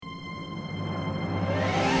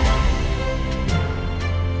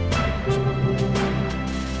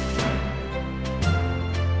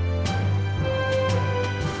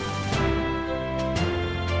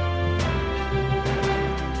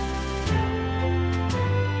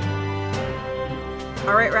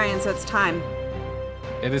All right, Ryan, so it's time.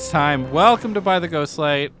 It is time. Welcome to By the Ghost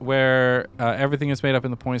Light, where everything is made up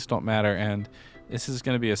and the points don't matter. And this is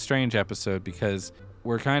going to be a strange episode because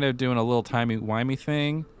we're kind of doing a little timey-wimey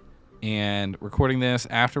thing and recording this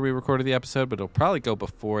after we recorded the episode, but it'll probably go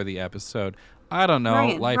before the episode. I don't know.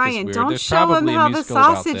 Ryan, Life Ryan, is weird. don't There's show probably him how a the musical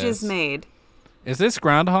about sausage this. is made. Is this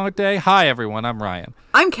Groundhog Day? Hi, everyone. I'm Ryan.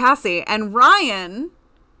 I'm Cassie, and Ryan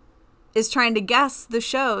is trying to guess the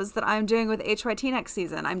shows that I'm doing with HYT next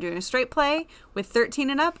season. I'm doing a straight play with 13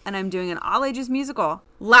 and up, and I'm doing an all ages musical.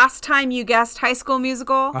 Last time you guessed High School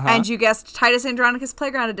Musical, and you guessed Titus Andronicus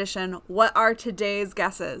Playground Edition. What are today's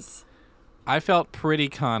guesses? I felt pretty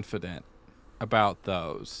confident about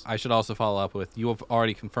those. I should also follow up with, you have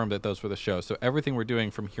already confirmed that those were the shows. So everything we're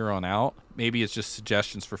doing from here on out, maybe it's just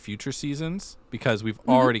suggestions for future seasons, because we've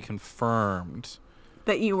already confirmed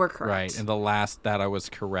that you were correct. Right, and the last that I was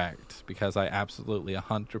correct, because I absolutely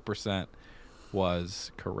 100%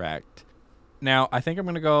 was correct. Now, I think I'm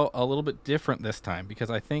going to go a little bit different this time, because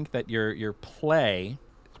I think that your play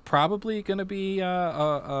is probably going to be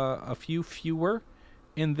a few fewer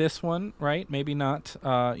in this one, right? Maybe not,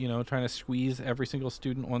 trying to squeeze every single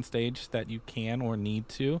student on stage that you can or need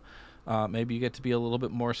to. Maybe you get to be a little bit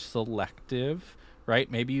more selective. Right?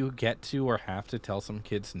 Maybe you get to or have to tell some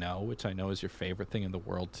kids no, which I know is your favorite thing in the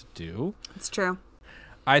world to do. It's true.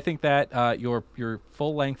 I think that your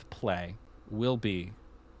full-length play will be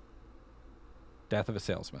Death of a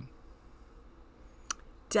Salesman.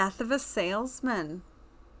 Death of a Salesman.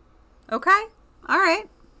 Okay. All right.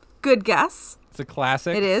 Good guess. It's a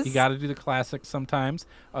classic. It is. You got to do the classics sometimes.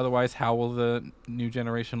 Otherwise, how will the new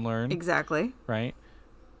generation learn? Exactly. Right?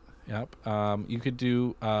 Yep. You could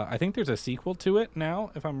do, I think there's a sequel to it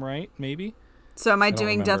now, if I'm right, maybe. So am I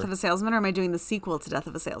doing Death of a Salesman, or am I doing the sequel to Death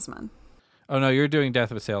of a Salesman? Oh, no, you're doing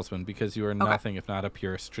Death of a Salesman because you are nothing if not a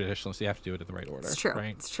purist traditionalist. You have to do it in the right order. It's true.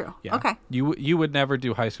 Right? It's true. Yeah. Okay. You would never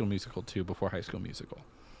do High School Musical 2 before High School Musical.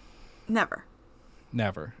 Never.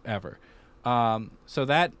 Never, ever. So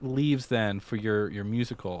that leaves then for your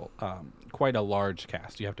musical quite a large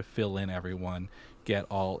cast. You have to fill in everyone, get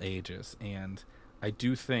all ages, and I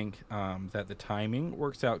do think that the timing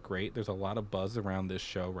works out great. There's a lot of buzz around this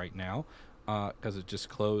show right now because it just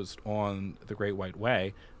closed on The Great White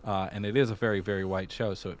Way, and it is a very, very white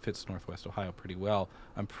show, so it fits Northwest Ohio pretty well.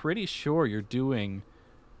 I'm pretty sure you're doing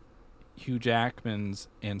Hugh Jackman's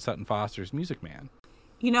and Sutton Foster's Music Man.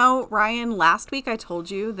 You know, Ryan, last week I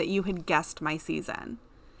told you that you had guessed my season.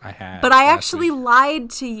 I had. But I actually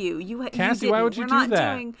lied to you. Cassie, you why would you do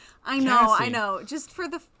that? I know, Cassie. I know. Just for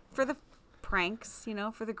the pranks,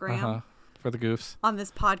 for the gram. For the goofs. On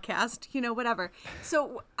this podcast, whatever.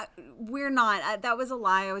 So we're not. That was a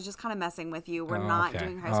lie. I was just kind of messing with you. We're not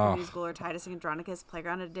doing High School Musical or Titus Andronicus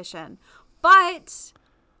Playground Edition. But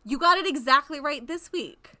you got it exactly right this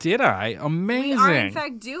week. Did I? Amazing. We are, in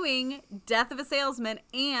fact, doing Death of a Salesman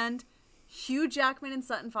and Hugh Jackman and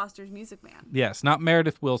Sutton Foster's Music Man. Yes, not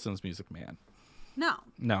Meredith Wilson's Music Man. No,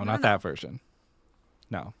 not that version.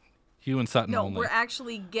 No. Hugh and Sutton only. No, we're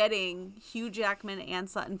actually getting Hugh Jackman and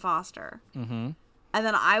Sutton Foster. Mm-hmm. And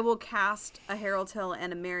then I will cast a Harold Hill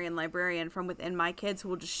and a Marion Librarian from within my kids who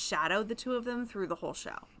will just shadow the two of them through the whole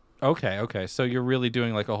show. Okay. So you're really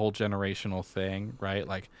doing like a whole generational thing, right?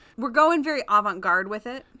 Like we're going very avant-garde with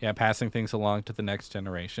it. Yeah, passing things along to the next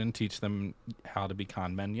generation, teach them how to be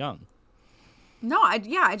con men young. No, I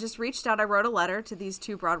just reached out. I wrote a letter to these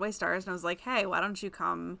two Broadway stars, and I was like, hey, why don't you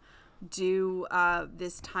come do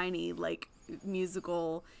this tiny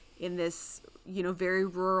musical in this very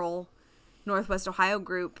rural Northwest Ohio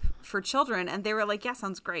group for children? And they were like, yeah,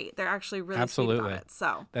 sounds great. They're actually really sweet about it.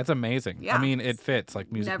 So that's amazing. Yeah. I mean, it fits.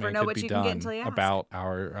 Like Music Never Man know could what be you can get done until you ask. About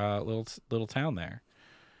our little town there.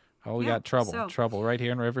 Oh, we got trouble right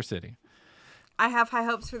here in River City. I have high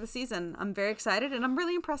hopes for the season. I'm very excited, and I'm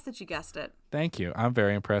really impressed that you guessed it. Thank you. I'm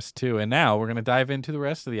very impressed, too. And now we're going to dive into the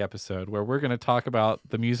rest of the episode, where we're going to talk about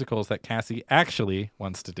the musicals that Cassie actually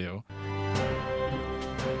wants to do.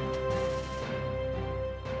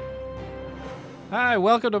 Hi,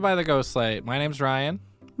 welcome to By the Ghost Light. My name's Ryan.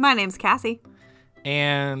 My name's Cassie.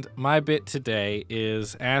 And my bit today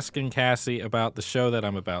is asking Cassie about the show that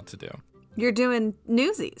I'm about to do. You're doing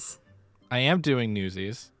Newsies. I am doing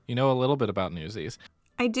Newsies. You know a little bit about Newsies.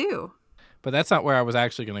 I do. But that's not where I was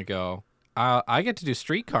actually going to go. I get to do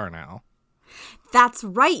Streetcar now. That's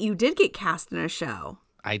right. You did get cast in a show.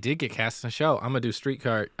 I did get cast in a show. I'm going to do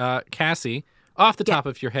Streetcar. Cassie, off the top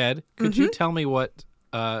of your head, could you tell me what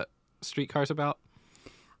Streetcar's about?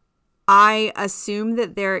 I assume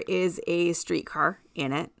that there is a streetcar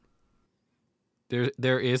in it.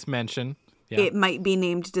 There is mention. Yeah. It might be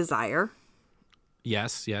named Desire.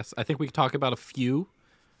 Yes. I think we could talk about a few,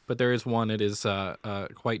 but there is one that is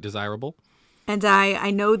quite desirable. And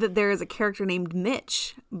I know that there is a character named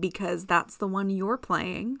Mitch because that's the one you're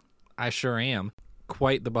playing. I sure am.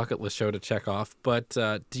 Quite the bucket list show to check off. But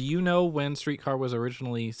do you know when Streetcar was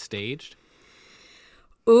originally staged?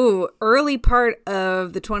 Ooh, early part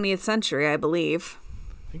of the 20th century, I believe.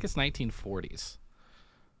 I think it's 1940s.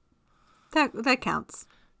 That counts.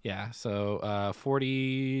 Yeah, so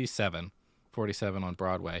 47 on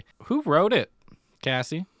Broadway. Who wrote it,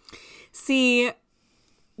 Cassie? See,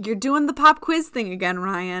 you're doing the pop quiz thing again,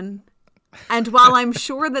 Ryan. And while I'm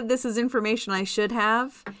sure that this is information I should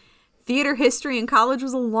have, theater history in college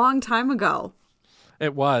was a long time ago.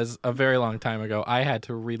 It was a very long time ago. I had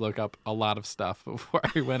to relook up a lot of stuff before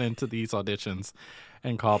I went into these auditions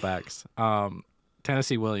and callbacks.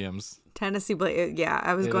 Tennessee Williams. Yeah,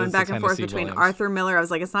 I was going back and forth between Arthur Miller. I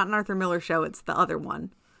was like, it's not an Arthur Miller show. It's the other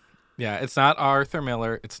one. Yeah, it's not Arthur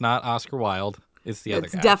Miller. It's not Oscar Wilde. It's the other guy.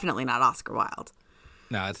 It's definitely not Oscar Wilde.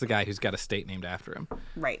 No, it's the guy who's got a state named after him.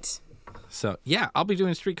 Right. So, yeah, I'll be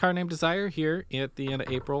doing Streetcar Named Desire here at the end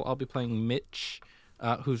of April. I'll be playing Mitch,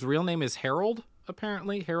 whose real name is Harold,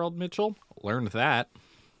 apparently. Harold Mitchell. Learned that.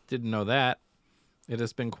 Didn't know that. It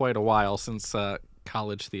has been quite a while since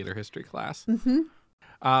college theater history class. Mm-hmm.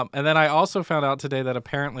 And then I also found out today that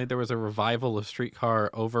apparently there was a revival of Streetcar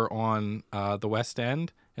over on the West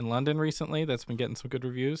End in London recently that's been getting some good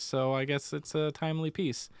reviews. So I guess it's a timely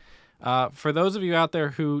piece. For those of you out there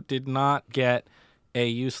who did not get a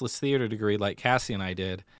useless theater degree like Cassie and I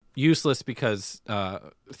did, useless because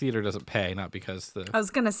theater doesn't pay, not because I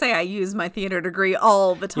was going to say I use my theater degree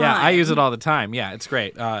all the time. Yeah, I use it all the time. Yeah, it's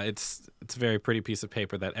great. It's a very pretty piece of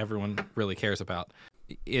paper that everyone really cares about.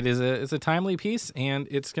 It's a timely piece, and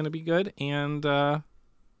it's going to be good, and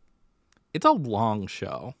it's a long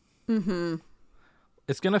show. Mm-hmm.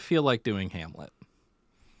 It's going to feel like doing Hamlet.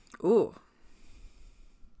 Ooh.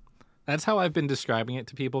 That's how I've been describing it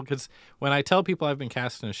to people, because when I tell people I've been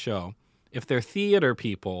cast in a show, if they're theater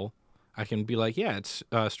people, I can be like, yeah, it's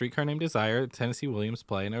Streetcar Named Desire, Tennessee Williams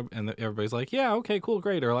play, and everybody's like, yeah, okay, cool,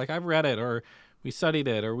 great, or like, I've read it, or we studied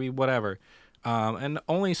it, or we whatever. And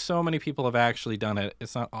only so many people have actually done it.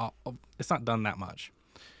 It's not done that much.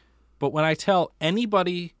 But when I tell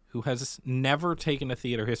anybody who has never taken a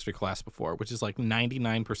theater history class before, which is like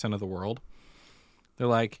 99% of the world, they're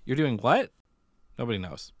like, you're doing what? Nobody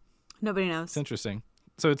knows. Nobody knows. It's interesting.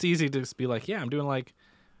 So it's easy to just be like, yeah, I'm doing like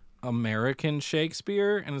American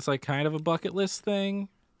Shakespeare, and it's like kind of a bucket list thing.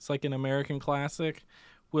 It's like an American classic.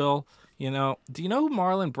 Well, do you know who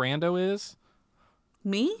Marlon Brando is?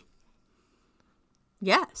 Me?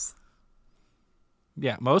 Yes.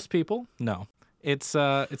 Yeah, most people, no. It's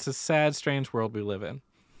a sad, strange world we live in.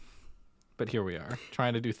 But here we are,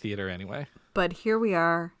 trying to do theater anyway.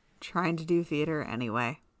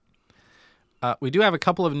 We do have a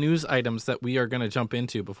couple of news items that we are going to jump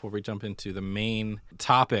into before we jump into the main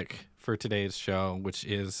topic for today's show, which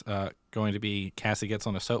is going to be Cassie Gets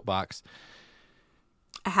on a Soapbox.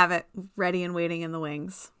 I have it ready and waiting in the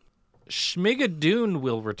wings. Schmigadoon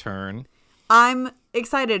will return. I'm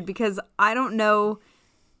excited because I don't know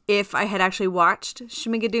if I had actually watched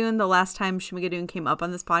Schmigadoon the last time Schmigadoon came up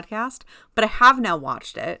on this podcast, but I have now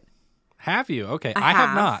watched it. Have you? Okay. I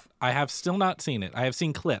have not. I have still not seen it. I have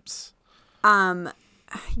seen clips.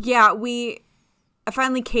 Yeah, I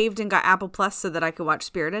finally caved and got Apple Plus so that I could watch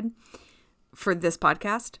Spirited for this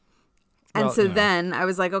podcast. And then I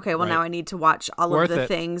was like, okay, well, now I need to watch all of the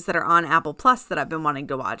things that are on Apple Plus that I've been wanting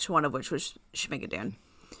to watch, one of which was Schmigadoon.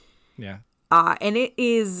 Yeah. And it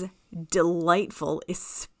is delightful,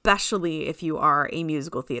 especially if you are a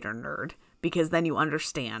musical theater nerd, because then you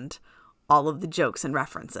understand all of the jokes and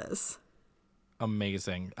references.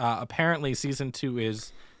 Amazing. Apparently, season 2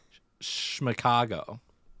 is Schmicago.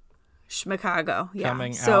 Yeah.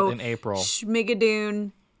 Coming out in April.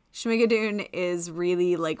 Schmigadoon is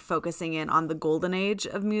really like focusing in on the golden age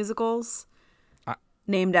of musicals,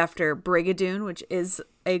 named after Brigadoon, which is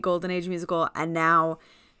a golden age musical, and now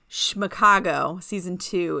Schmicago season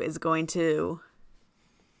 2 is going to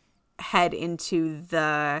head into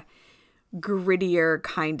the grittier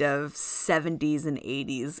kind of 70s and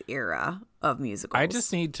 80s era of musicals. I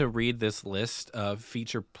just need to read this list of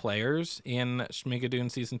feature players in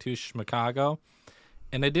Schmigadoon season 2 Schmicago.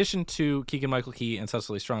 In addition to Keegan-Michael Key and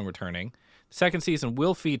Cecily Strong returning, the second season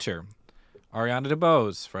will feature Ariana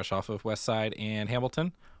DeBose, fresh off of West Side and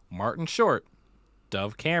Hamilton, Martin Short,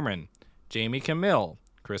 Dove Cameron, Jamie Camille,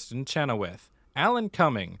 Kristen Chenoweth, Alan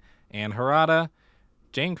Cumming, Ann Harada,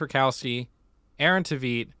 Jane Krakowski, Aaron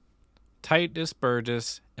Tveit, Titus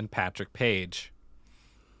Burgess, and Patrick Page.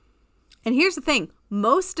 And here's the thing.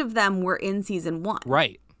 Most of them were in season 1.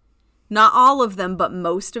 Right. Not all of them, but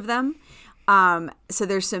most of them. So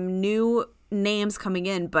there's some new names coming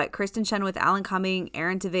in, but Kristen Chenoweth, Alan Cumming,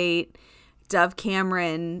 Aaron Tveit, Dove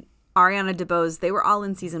Cameron, Ariana DeBose, they were all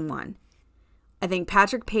in season 1. I think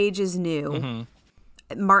Patrick Page is new.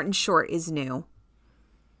 Mm-hmm. Martin Short is new.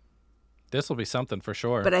 This will be something for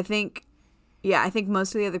sure. But I think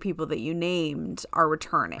most of the other people that you named are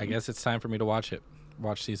returning. I guess it's time for me to watch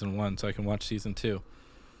season 1 so I can watch season 2.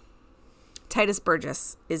 Titus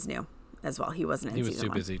Burgess is new as well. He wasn't in season 1.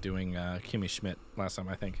 He was too busy doing Kimmy Schmidt last time,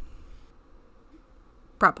 I think.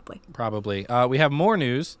 Probably. We have more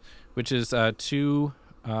news, which is 2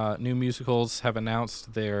 new musicals have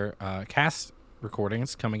announced their cast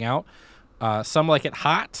recordings coming out. Some Like It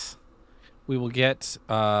Hot. We will get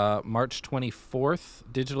March 24th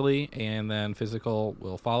digitally, and then physical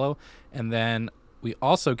will follow. And then we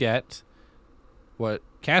also get what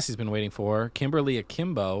Cassie's been waiting for. Kimberly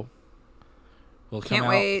Akimbo will come out. Can't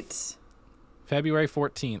wait. February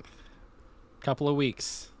 14th. Couple of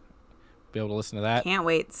weeks. Be able to listen to that. Can't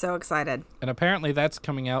wait. So excited. And apparently that's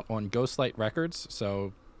coming out on Ghostlight Records,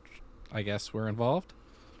 so I guess we're involved.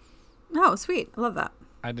 Oh, sweet. I love that.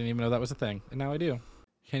 I didn't even know that was a thing, and now I do.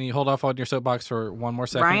 Can you hold off on your soapbox for one more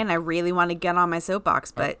second? Ryan, I really want to get on my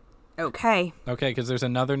soapbox, but okay. Okay, because there's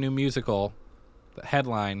another new musical, the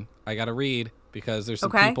headline, I got to read because there's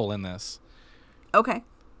some people in this. Okay.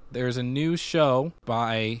 There's a new show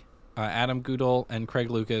by Adam Goodall and Craig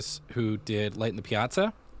Lucas, who did Light in the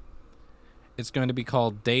Piazza. It's going to be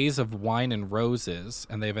called Days of Wine and Roses,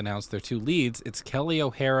 and they've announced their 2 leads. It's Kelly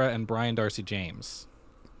O'Hara and Brian Darcy James.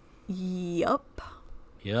 Yup.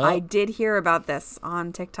 I did hear about this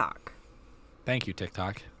on TikTok. Thank you,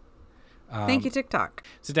 TikTok. Thank you, TikTok.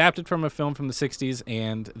 It's adapted from a film from the 60s,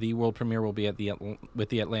 and the world premiere will be at with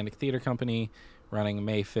the Atlantic Theater Company, running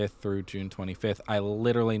May 5th through June 25th. I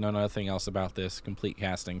literally know nothing else about this. Complete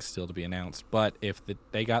casting still to be announced. But if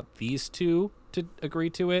they got these 2 to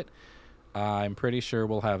agree to it, I'm pretty sure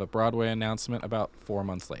we'll have a Broadway announcement about 4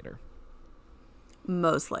 months later.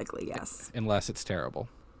 Most likely, yes. Unless it's terrible.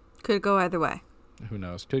 Could go either way. Who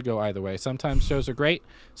knows? Could go either way. Sometimes shows are great.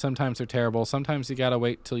 Sometimes they're terrible. Sometimes you got to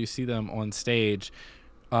wait till you see them on stage.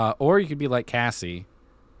 Or you could be like Cassie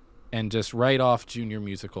and just write off junior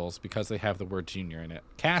musicals because they have the word junior in it.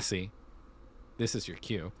 Cassie, this is your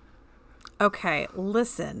cue. Okay,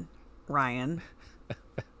 listen, Ryan.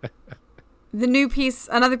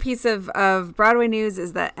 Another piece of Broadway news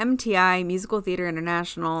is that MTI, Musical Theater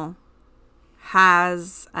International,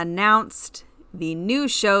 has announced the new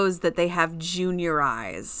shows that they have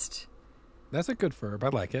juniorized. That's a good verb. I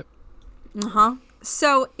like it. Uh-huh.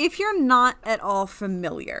 So if you're not at all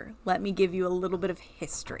familiar, let me give you a little bit of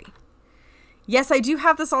history. Yes, I do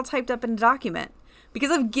have this all typed up in a document because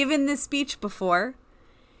I've given this speech before.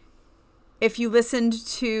 If you listened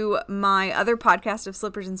to my other podcast of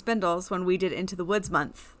Slippers and Spindles when we did Into the Woods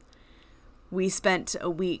month, we spent a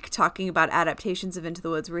week talking about adaptations of Into the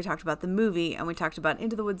Woods where we talked about the movie and we talked about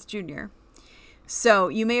Into the Woods Junior. So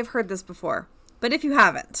you may have heard this before, but if you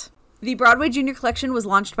haven't, the Broadway Junior Collection was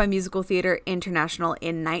launched by Musical Theater International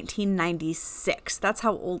in 1996. That's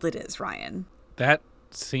how old it is, Ryan. That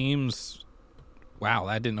seems... Wow,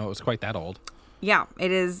 I didn't know it was quite that old. Yeah,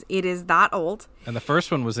 it is that old. And the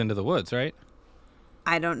first one was Into the Woods, right?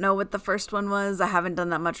 I don't know what the first one was. I haven't done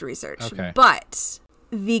that much research. Okay. But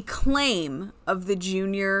the claim of the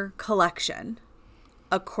Junior Collection,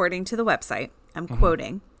 according to the website, I'm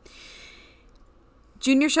quoting,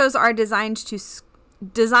 junior shows are designed to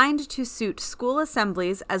suit school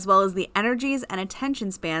assemblies as well as the energies and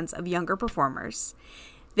attention spans of younger performers.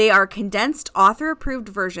 They are condensed, author-approved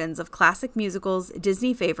versions of classic musicals,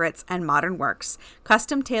 Disney favorites, and modern works,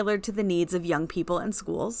 custom-tailored to the needs of young people and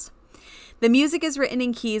schools. The music is written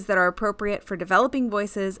in keys that are appropriate for developing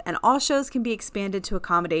voices, and all shows can be expanded to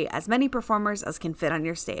accommodate as many performers as can fit on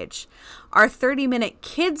your stage. Our 30-minute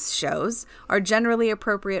kids shows are generally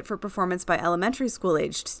appropriate for performance by elementary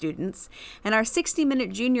school-aged students, and our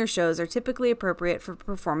 60-minute junior shows are typically appropriate for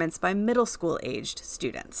performance by middle school-aged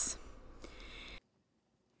students.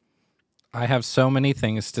 I have so many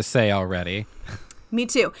things to say already. Me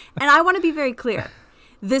too. And I want to be very clear.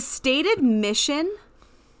 The stated mission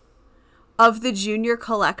of the Junior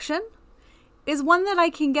Collection is one that I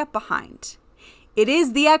can get behind. It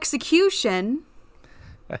is the execution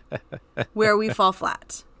where we fall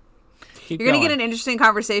flat. You're going to get an interesting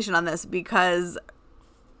conversation on this because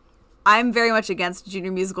I'm very much against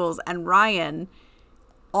junior musicals, and Ryan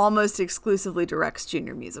almost exclusively directs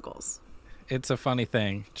junior musicals. It's a funny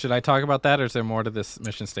thing. Should I talk about that, or is there more to this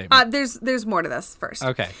mission statement? There's more to this first.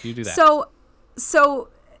 Okay, you do that. So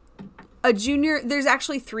There's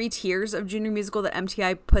actually 3 tiers of junior musical that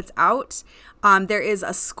MTI puts out. There is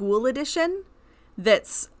a school edition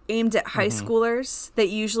that's aimed at high schoolers that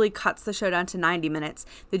usually cuts the show down to 90 minutes.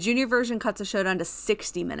 The junior version cuts the show down to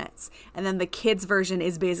 60 minutes. And then the kids version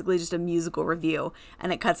is basically just a musical review,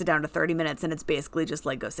 and it cuts it down to 30 minutes, and it's basically just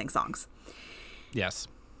like go sing songs. Yes.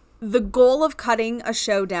 The goal of cutting a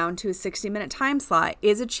show down to a 60-minute time slot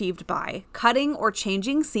is achieved by cutting or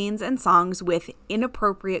changing scenes and songs with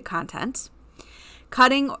inappropriate content.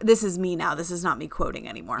 This is me now. This is not me quoting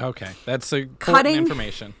anymore. Okay. That's important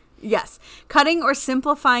information. Yes. Cutting or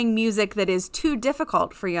simplifying music that is too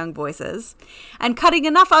difficult for young voices. And cutting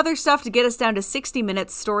enough other stuff to get us down to 60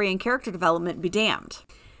 minutes story and character development be damned.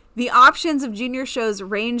 The options of junior shows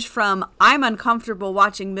range from I'm uncomfortable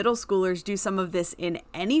watching middle schoolers do some of this in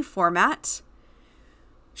any format.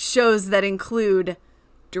 Shows that include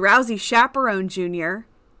Drowsy Chaperone Jr.,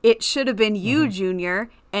 It Should Have Been You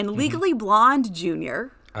Jr., and Legally Blonde Jr.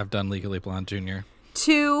 I've done Legally Blonde Jr.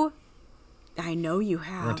 To... I know you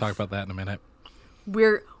have. We're going to talk about that in a minute.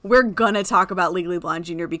 We're going to talk about Legally Blonde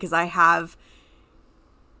Jr. because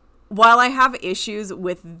while I have issues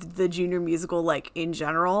with the junior musical, like in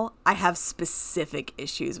general, I have specific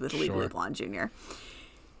issues with Legally Blonde Jr.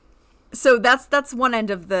 So that's one end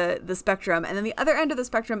of the spectrum. And then the other end of the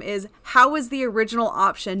spectrum is, how is the original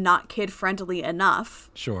option not kid-friendly enough?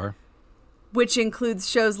 Sure. Which includes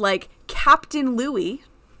shows like Captain Louie.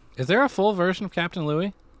 Is there a full version of Captain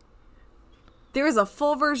Louie? There is a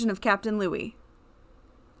full version of Captain Louie.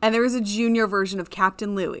 And there is a junior version of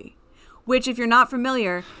Captain Louie, which, if you're not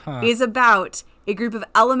familiar, is about a group of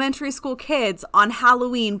elementary school kids on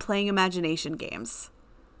Halloween playing imagination games.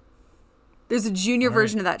 There's a junior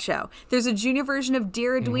version of that show. There's a junior version of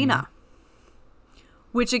Dear Edwina,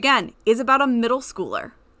 which, again, is about a middle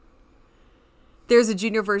schooler. There's a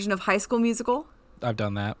junior version of High School Musical. I've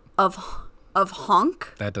done that. Of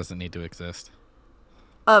Honk. That doesn't need to exist.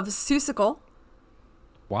 Of Seussical.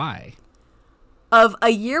 Why? Of A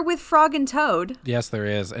Year with Frog and Toad. Yes, there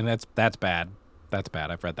is. And that's bad. That's bad.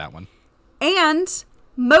 I've read that one. And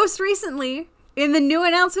most recently, in the new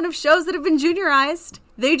announcement of shows that have been juniorized,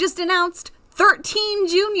 they just announced 13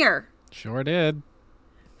 Junior. Sure did.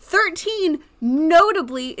 13,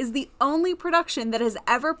 notably, is the only production that has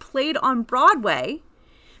ever played on Broadway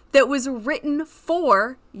that was written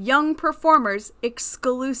for young performers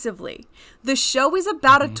exclusively. The show is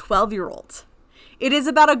about a 12-year-old. It is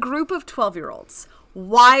about a group of 12-year-olds.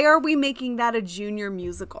 Why are we making that a junior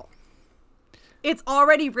musical? It's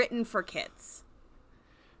already written for kids.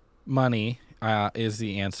 Money is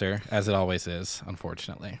the answer, as it always is,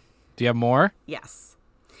 unfortunately. Do you have more? Yes.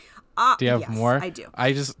 Do you have more? I do.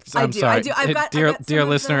 I'm sorry. I do. I've got dear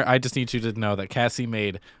listener, I just need you to know that Cassie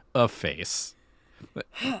made a face.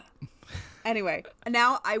 Anyway,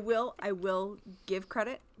 now I will give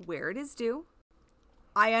credit where it is due.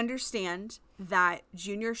 I understand that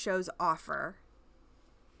junior shows offer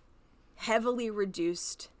heavily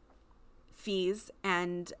reduced fees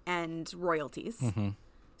and royalties.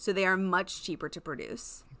 So they are much cheaper to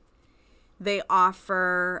produce. They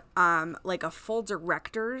offer like a full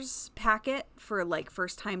director's packet for like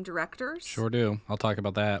first time directors. Sure do. I'll talk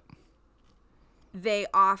about that. They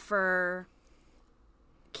offer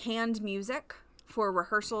canned music for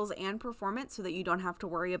rehearsals and performance so that you don't have to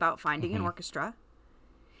worry about finding an orchestra.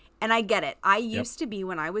 And I get it. I used to be,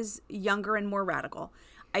 when I was younger and more radical,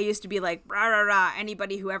 I used to be like, rah, rah, rah,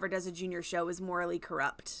 anybody who ever does a junior show is morally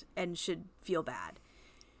corrupt and should feel bad.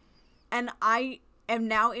 And I am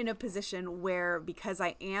now in a position where, because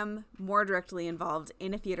I am more directly involved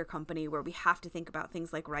in a theater company where we have to think about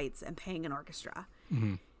things like rights and paying an orchestra,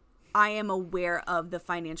 I am aware of the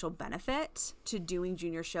financial benefit to doing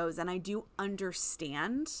junior shows. And I do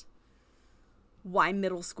understand why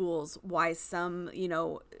middle schools, why some,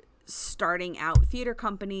 starting out theater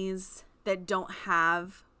companies that don't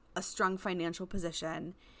have a strong financial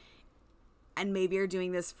position and maybe are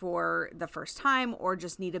doing this for the first time or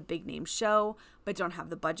just need a big name show but don't have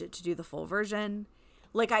the budget to do the full version.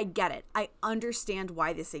 Like, I get it. I understand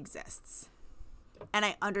why this exists. And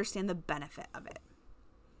I understand the benefit of it.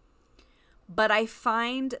 But I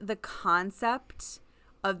find the concept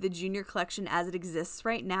of the junior collection as it exists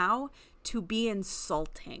right now to be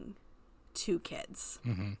insulting to kids.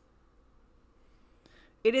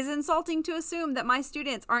 It is insulting to assume that my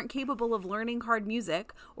students aren't capable of learning hard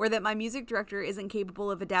music, or that my music director isn't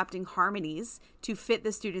capable of adapting harmonies to fit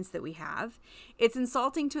the students that we have. It's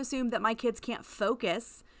insulting to assume that my kids can't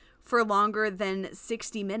focus for longer than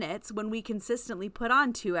 60 minutes when we consistently put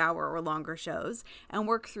on 2-hour or longer shows and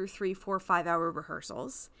work through 3, 4, 5-hour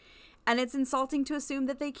rehearsals. And it's insulting to assume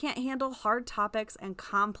that they can't handle hard topics and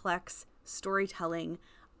complex storytelling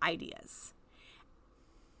ideas.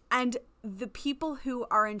 And the people who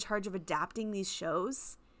are in charge of adapting these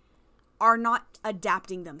shows are not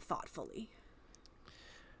adapting them thoughtfully.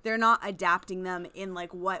 They're not adapting them in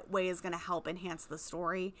like what way is going to help enhance the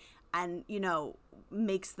story and, you know,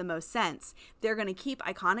 makes the most sense. They're going to keep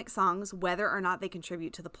iconic songs whether or not they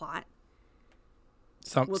contribute to the plot.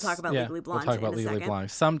 We'll talk about Legally Blonde in a second.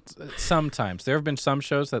 Blonde. Sometimes. There have been some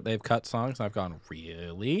shows that they've cut songs and I've gone,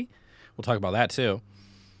 really? We'll talk about that too.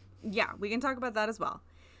 Yeah, we can talk about that as well.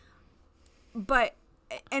 But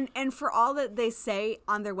and for all that they say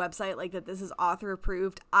on their website, like that this is author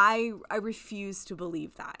approved, I refuse to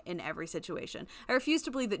believe that in every situation. I refuse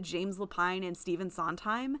to believe that James Lapine and Stephen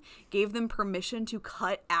Sondheim gave them permission to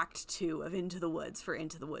cut Act 2 of Into the Woods for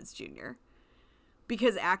Into the Woods Jr.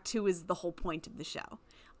 Because Act 2 is the whole point of the show.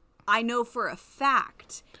 I know for a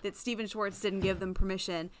fact that Stephen Schwartz didn't give them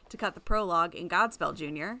permission to cut the prologue in Godspell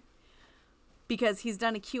Jr. because he's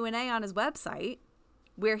done a Q&A on his website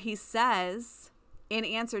where he says, in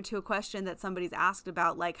answer to a question that somebody's asked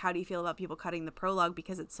about, like, how do you feel about people cutting the prologue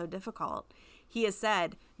because it's so difficult? He has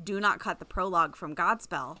said, do not cut the prologue from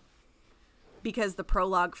Godspell because the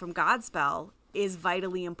prologue from Godspell is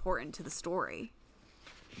vitally important to the story.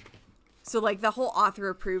 So, like, the whole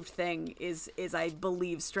author-approved thing is, I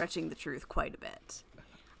believe, stretching the truth quite a bit.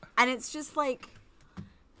 And it's just, like,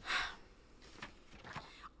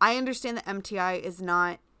 I understand that MTI is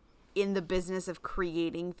not in the business of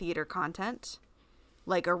creating theater content,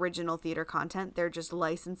 like original theater content. They're just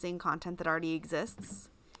licensing content that already exists.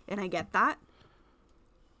 And I get that.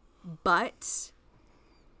 But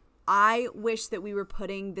I wish that we were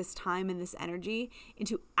putting this time and this energy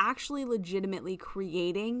into actually legitimately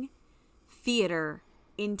creating theater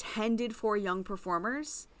intended for young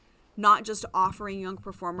performers, not just offering young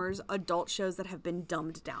performers adult shows that have been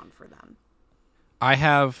dumbed down for them. I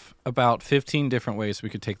have about 15 different ways we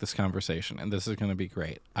could take this conversation, and this is going to be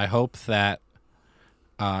great. I hope that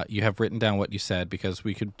you have written down what you said, because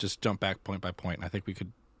we could just jump back point by point. I think we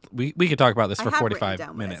could talk about this for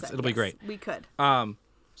 45 minutes. It'll be great. We could.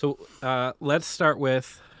 So let's start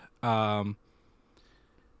with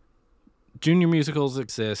junior musicals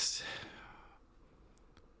exist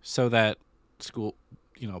so that school,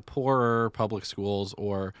 poorer public schools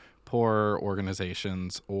or poorer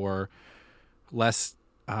organizations or less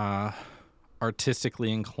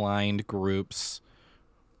artistically inclined groups,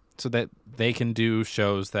 so that they can do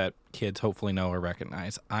shows that kids hopefully know or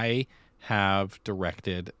recognize. I have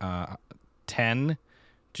directed 10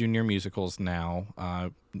 junior musicals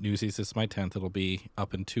now. Newsies is my 10th. It'll be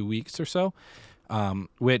up in 2 weeks or so,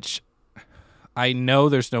 which I know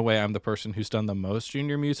there's no way I'm the person who's done the most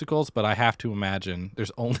junior musicals, but I have to imagine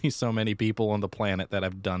there's only so many people on the planet that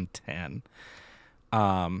have done 10.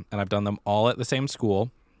 And I've done them all at the same school,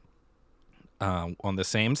 on the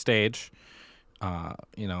same stage,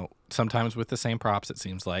 sometimes with the same props, it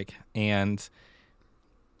seems like. And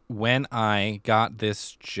when I got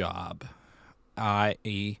this job,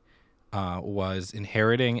 I was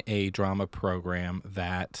inheriting a drama program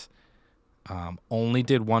that only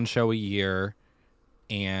did one show a year,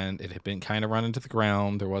 and it had been kind of run into the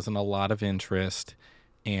ground. There wasn't a lot of interest,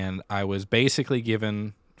 and I was basically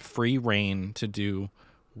given free reign to do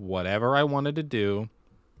whatever I wanted to do.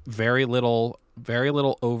 Very little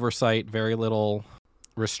oversight, very little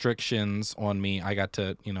restrictions on me. I got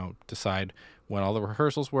to, decide when all the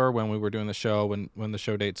rehearsals were, when we were doing the show, when the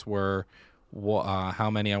show dates were, how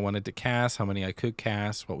many I wanted to cast, how many I could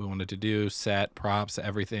cast, what we wanted to do, set, props,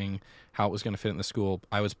 everything, how it was going to fit in the school.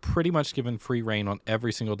 I was pretty much given free reign on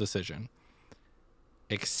every single decision,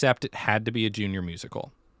 except it had to be a junior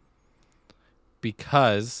musical,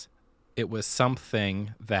 because it was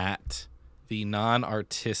something that the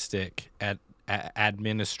non-artistic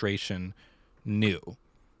administration knew.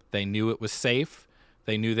 They knew it was safe.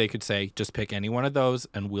 They knew they could say, just pick any one of those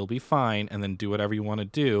and we'll be fine, and then do whatever you want to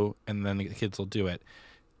do, and then the kids will do it.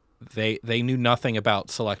 They knew nothing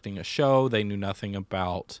about selecting a show. They knew nothing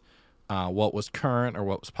about what was current or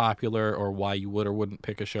what was popular, or why you would or wouldn't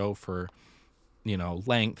pick a show for,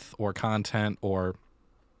 length or content or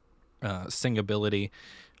singability,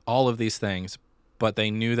 all of these things. But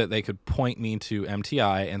they knew that they could point me to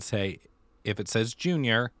MTI and say, if it says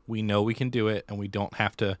junior, we know we can do it, and we don't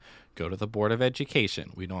have to go to the Board of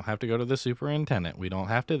Education. We don't have to go to the superintendent. We don't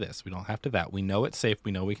have to this. We don't have to that. We know it's safe.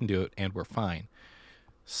 We know we can do it, and we're fine.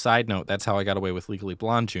 Side note, that's how I got away with Legally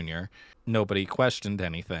Blonde Jr. Nobody questioned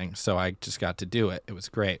anything, so I just got to do it. It was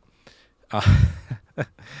great. But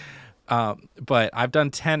I've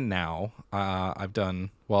done 10 now. I've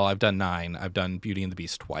done 9. I've done Beauty and the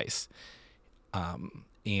Beast twice.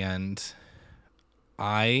 And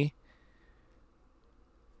I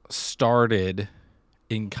started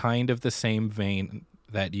in kind of the same vein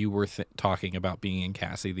that you were talking about being in,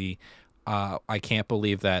 Cassie. The I can't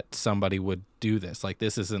believe that somebody would do this. Like,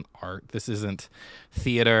 this isn't art. This isn't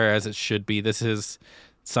theater as it should be. This is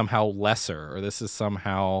somehow lesser, or this is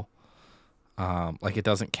somehow like it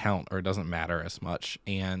doesn't count or it doesn't matter as much.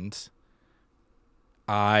 And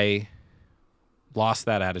I lost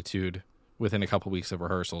that attitude within a couple weeks of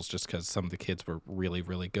rehearsals just because some of the kids were really,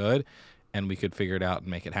 really good and we could figure it out and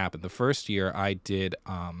make it happen. The first year I did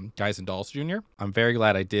Guys and Dolls Junior. I'm very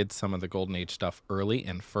glad I did some of the Golden Age stuff early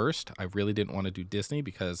and first. I really didn't want to do Disney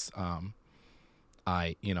because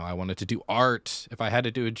I wanted to do art. If I had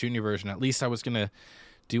to do a junior version, at least I was going to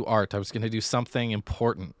do art. I was going to do something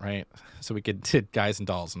important, right? So we did Guys and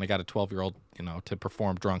Dolls, and I got a 12-year-old, to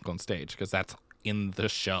perform drunk on stage because that's in the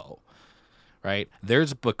show, right?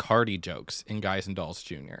 There's Bacardi jokes in Guys and Dolls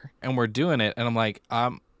Junior, and we're doing it, and I'm like,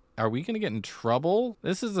 are we going to get in trouble?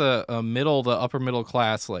 This is a upper middle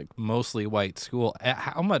class, like mostly white school.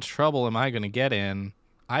 How much trouble am I going to get in?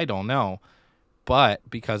 I don't know. But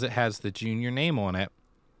because it has the junior name on it,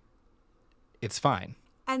 it's fine.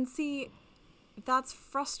 And see, that's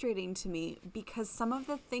frustrating to me because some of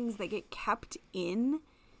the things that get kept in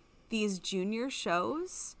these junior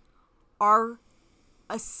shows are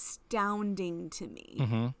astounding to me.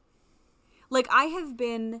 Mm-hmm. Like, I have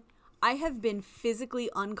been physically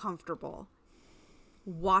uncomfortable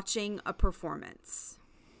watching a performance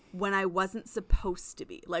when I wasn't supposed to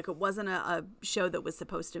be. Like, it wasn't a show that was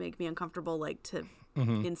supposed to make me uncomfortable, like to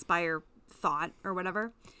inspire thought or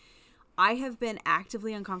whatever. I have been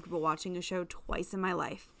actively uncomfortable watching a show twice in my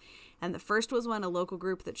life. And the first was when a local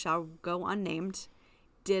group that shall go unnamed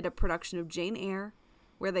did a production of Jane Eyre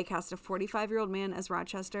where they cast a 45-year-old man as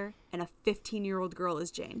Rochester and a 15-year-old girl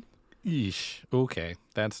as Jane. Eesh. Okay.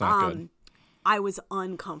 That's not good. I was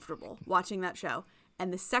uncomfortable watching that show.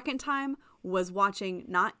 And the second time was watching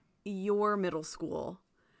not your middle school,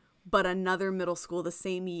 but another middle school the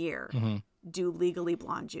same year do Legally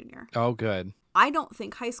Blonde Junior. Oh, good. I don't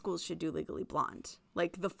think high schools should do Legally Blonde,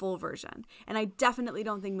 like the full version. And I definitely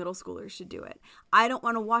don't think middle schoolers should do it. I don't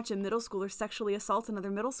want to watch a middle schooler sexually assault another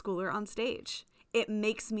middle schooler on stage. It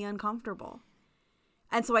makes me uncomfortable.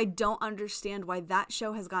 And so I don't understand why that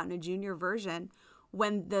show has gotten a junior version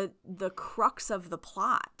when the crux of the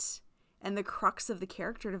plot and the crux of the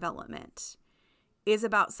character development is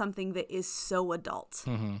about something that is so adult.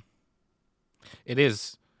 Mm-hmm. It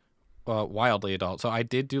is wildly adult. So I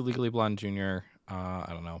did do Legally Blonde Junior, I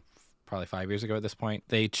don't know, probably 5 years ago at this point.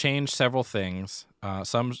 They changed several things.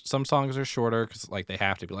 Some songs are shorter because like they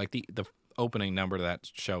have to be. Like the opening number to that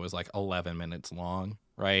show is like 11 minutes long,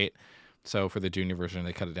 right? So for the junior version,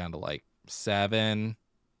 they cut it down to like 7,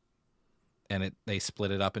 and they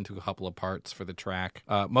split it up into a couple of parts for the track.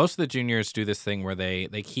 Most of the juniors do this thing where they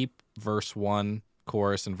keep verse 1,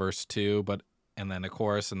 chorus, and verse 2, and then a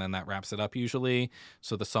chorus, and then that wraps it up usually.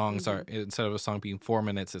 So the songs are, instead of a song being 4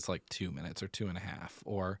 minutes, it's like 2 minutes or 2.5.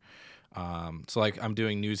 Or so like I'm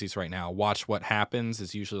doing Newsies right now. Watch What Happens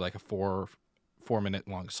is usually like a 4 minute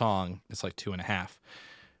long song. It's like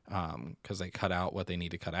 2.5 because they cut out what they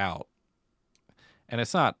need to cut out. And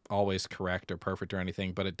it's not always correct or perfect or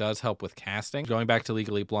anything, but it does help with casting. Going back to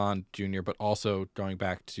Legally Blonde Junior, but also going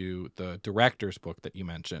back to the director's book that you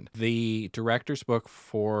mentioned. The director's book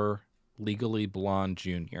for Legally Blonde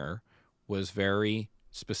Junior was very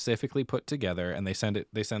specifically put together, and they send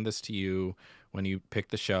this to you when you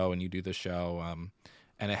pick the show and you do the show.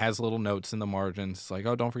 And it has little notes in the margins. It's like,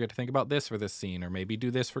 oh, don't forget to think about this for this scene, or maybe do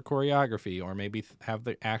this for choreography, or maybe have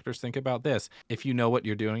the actors think about this. If you know what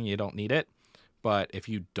you're doing, you don't need it. But if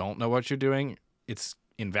you don't know what you're doing, it's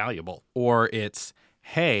invaluable. Or it's,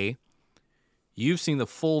 hey, you've seen the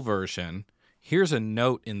full version. Here's a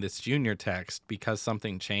note in this junior text because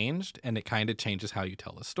something changed, and it kind of changes how you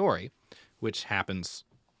tell the story, which happens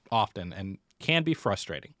often and can be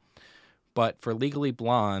frustrating. But for Legally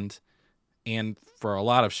Blonde and for a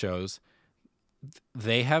lot of shows,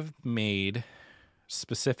 they have made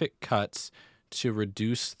specific cuts to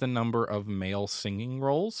reduce the number of male singing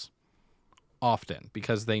roles. Often,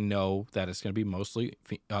 because they know that it's going to be mostly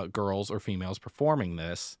girls or females performing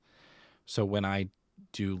this. So when I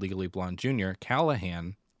do Legally Blonde Junior,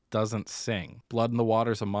 Callahan doesn't sing. Blood in the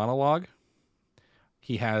Water's a monologue.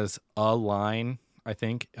 He has a line, I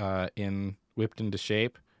think, in Whipped into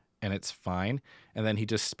Shape, and it's fine. And then he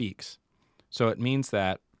just speaks. So it means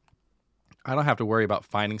that I don't have to worry about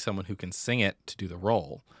finding someone who can sing it to do the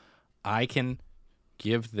role. I can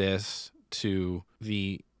give this to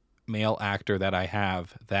the male actor that I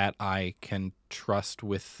have that I can trust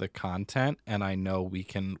with the content, and I know we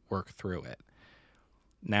can work through it.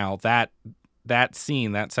 Now that that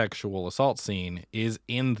scene, that sexual assault scene, is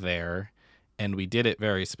in there, and we did it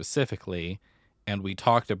very specifically, and we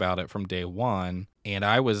talked about it from day one, and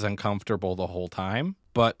I was uncomfortable the whole time,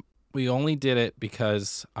 but we only did it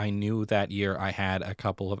because I knew that year I had a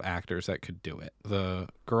couple of actors that could do it. The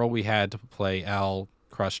girl we had to play Elle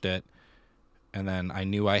crushed it, and then I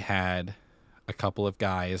knew I had a couple of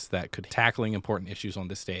guys that could tackling important issues on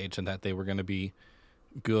the stage, and that they were going to be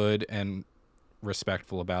good and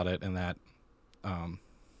respectful about it, and that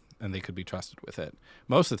and they could be trusted with it.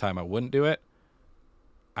 Most of the time I wouldn't do it.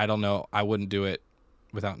 I don't know. I wouldn't do it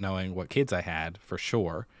without knowing what kids I had for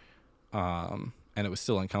sure. And it was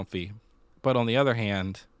still uncomfy. But on the other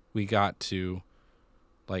hand, we got to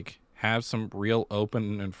like have some real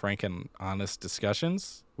open and frank and honest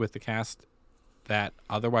discussions with the cast that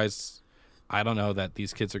otherwise I don't know that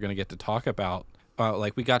these kids are going to get to talk about.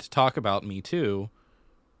 Like we got to talk about Me Too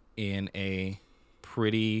in a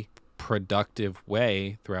pretty productive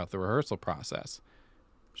way throughout the rehearsal process.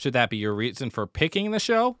 Should that be your reason for picking the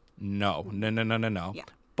show? No. Yeah.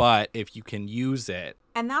 But if you can use it.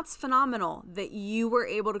 And that's phenomenal that you were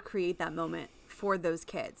able to create that moment for those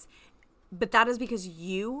kids. But that is because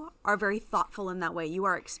you are very thoughtful in that way. You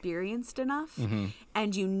are experienced enough,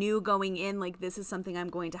 and you knew going in, like, this is something I'm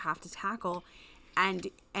going to have to tackle.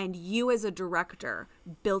 And you as a director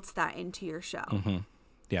built that into your show. Mm-hmm.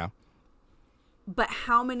 Yeah. But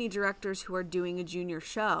how many directors who are doing a junior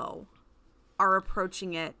show are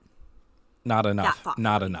approaching it? Not enough.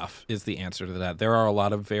 Not enough is the answer to that. There are a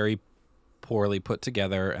lot of very poorly put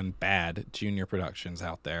together and bad junior productions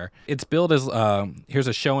out there. It's billed as here's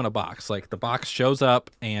a show in a box. Like the box shows up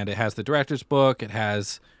and it has the director's book. It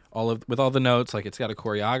has with all the notes. Like it's got a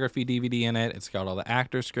choreography DVD in it. It's got all the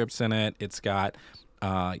actor scripts in it. It's got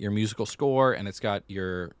your musical score, and it's got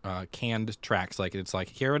your canned tracks. Like it's like,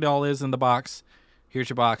 here it all is in the box. Here's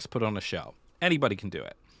your box. Put on a show. Anybody can do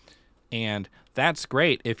it. And that's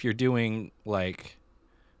great if you're doing, like,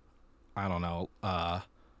 I don't know,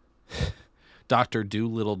 Dr.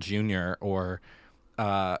 Doolittle Jr. or,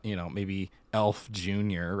 maybe Elf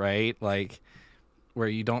Jr., right? Like, where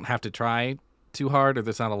you don't have to try too hard or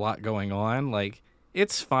there's not a lot going on. Like,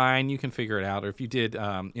 it's fine. You can figure it out. Or if you did,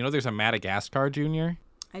 there's a Madagascar Jr.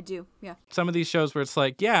 I do, yeah. Some of these shows where it's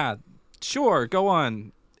like, yeah, sure, go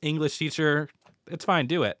on, English teacher. It's fine,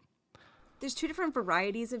 do it. There's two different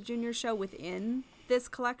varieties of junior show within this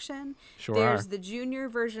collection. Sure There's are. the junior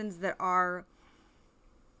versions that are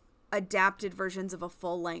adapted versions of a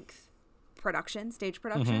full-length production, stage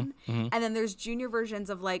production. And then there's junior versions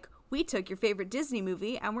of, like, we took your favorite Disney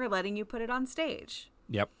movie and we're letting you put it on stage.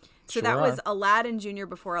 Yep. So sure that was are. Aladdin Junior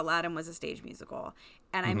before Aladdin was a stage musical.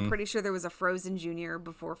 And I'm pretty sure there was a Frozen Junior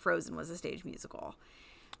before Frozen was a stage musical.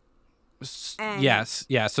 Yes.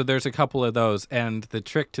 Yeah. So there's a couple of those. And the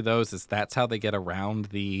trick to those is that's how they get around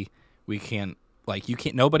nobody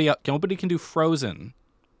can do Frozen,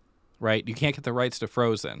 right? You can't get the rights to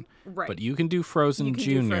Frozen. Right. But you can do Frozen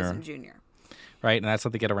Junior. Do Frozen Junior. Right. And that's how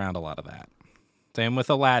they get around a lot of that. Same with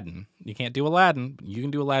Aladdin. You can't do Aladdin, but you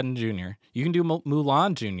can do Aladdin Jr. You can do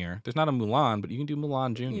Mulan Jr. There's not a Mulan, but you can do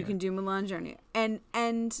Mulan Jr. You can do Mulan Jr.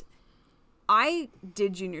 And I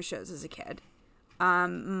did junior shows as a kid.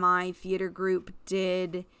 My theater group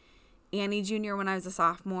did Annie Jr. when I was a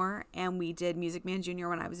sophomore, and we did Music Man Jr.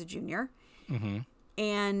 when I was a junior.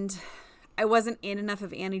 And I wasn't in enough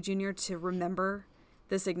of Annie Jr. to remember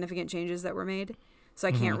the significant changes that were made. So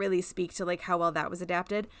I can't really speak to, like, how well that was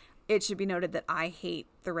adapted. It should be noted that I hate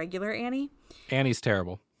the regular Annie. Annie's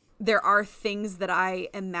terrible. There are things that I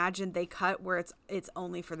imagine they cut where it's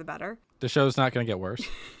only for the better. The show's not going to get worse.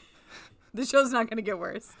 The show's not going to get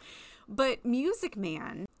worse. But Music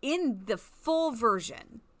Man, in the full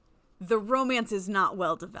version, the romance is not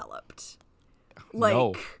well developed.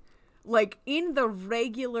 No. Like in the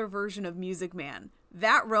regular version of Music Man,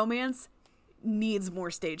 that romance needs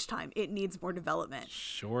more stage time. It needs more development.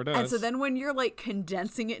 Sure does. And so then when you're, like,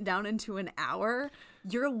 condensing it down into an hour,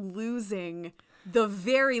 you're losing the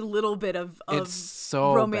very little bit of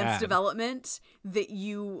so romance bad. development that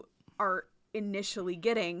you are initially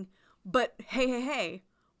getting. But hey,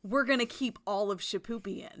 we're going to keep all of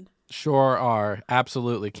Shapoopy in. Sure are.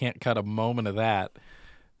 Absolutely. Can't cut a moment of that.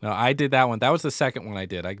 No, I did that one. That was the second one I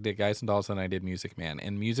did. I did Guys and Dolls and I did Music Man.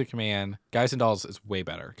 And Music Man, Guys and Dolls is way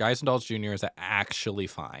better. Guys and Dolls Jr. is actually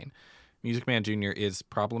fine. Music Man Jr. is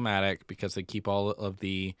problematic because they keep all of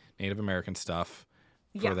the Native American stuff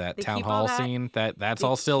for that town hall scene. That's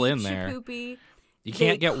all still in there. Shapoopy. You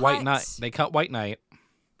can't get White Knight. They cut White Knight.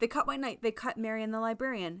 They cut White Knight. They cut Marion the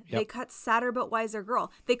Librarian. Yep. They cut Sadder But Wiser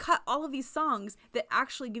Girl. They cut all of these songs that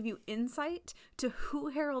actually give you insight to who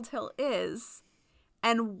Harold Hill is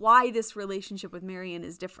and why this relationship with Marion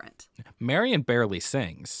is different. Marion barely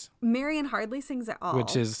sings. Marion hardly sings at all.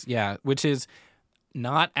 Which is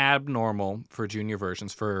not abnormal for junior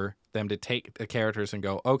versions, for them to take the characters and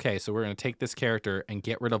go, okay, so we're going to take this character and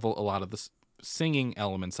get rid of a lot of the singing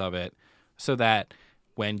elements of it, so that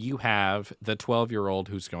when you have the 12-year-old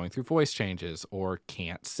who's going through voice changes or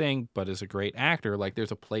can't sing but is a great actor, like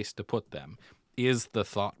there's a place to put them, is the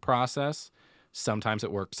thought process. Sometimes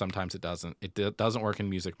it works, sometimes it doesn't. It doesn't work in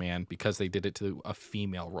Music Man because they did it to a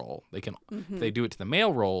female role. They can, if they do it to the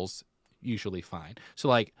male roles, usually fine. So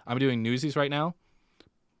like I'm doing Newsies right now.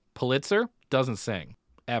 Pulitzer doesn't sing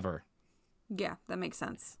ever. Yeah, that makes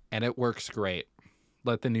sense. And it works great.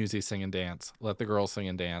 Let the Newsies sing and dance. Let the girls sing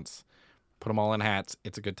and dance. Put them all in hats.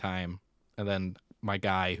 It's a good time. And then my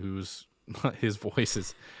guy, who's his voice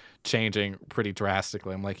is changing pretty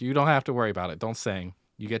drastically, I'm like, you don't have to worry about it. Don't sing.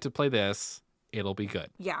 You get to play this. It'll be good.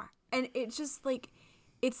 Yeah. And it's just like,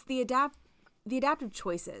 it's the adaptive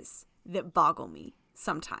choices that boggle me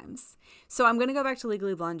sometimes. So I'm going to go back to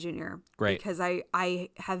Legally Blonde Jr. Great. Because I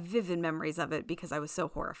have vivid memories of it because I was so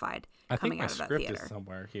horrified coming out of that theater. I think my script is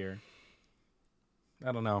somewhere here.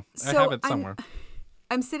 I don't know. So I have it somewhere.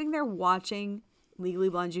 I'm sitting there watching Legally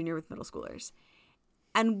Blonde Jr. with middle schoolers.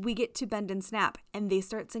 And we get to Bend and Snap. And they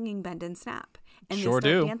start singing Bend and Snap. And sure they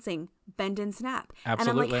start do. dancing Bend and Snap.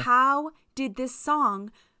 Absolutely. And I'm like, how did this song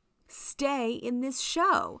stay in this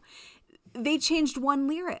show? They changed one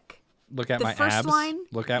lyric. Look at my first abs. Line,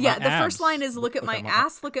 look at my abs. Yeah, the first line is look at my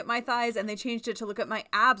ass, look at my thighs, and they changed it to look at my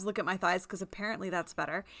abs, look at my thighs, because apparently that's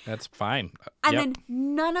better. That's fine. And then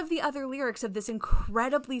none of the other lyrics of this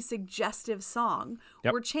incredibly suggestive song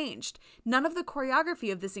were changed. None of the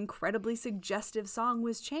choreography of this incredibly suggestive song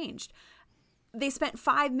was changed. They spent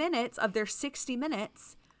 5 minutes of their 60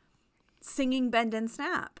 minutes singing Bend and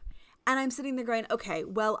Snap. And I'm sitting there going, okay,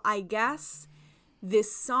 well, I guess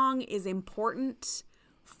this song is important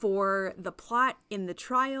for the plot in the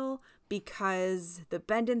trial because the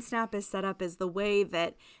Bend and Snap is set up as the way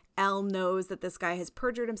that Elle knows that this guy has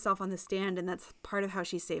perjured himself on the stand, and that's part of how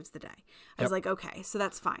she saves the day. I was like, okay, so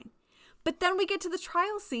that's fine. But then we get to the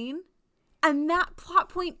trial scene, and that plot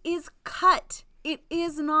point is cut. It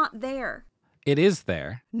is not there. It is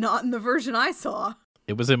there. Not in the version I saw.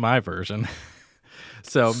 It was in my version.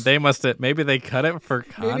 So they must have, maybe they cut it for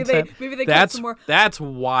content. Maybe they cut some more. That's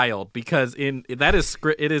wild because it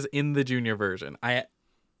is in the junior version.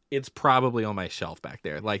 It's probably on my shelf back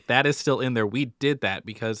there. Like that is still in there. We did that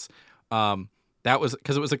because it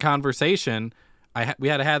was a conversation. We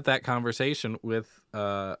had to have that conversation with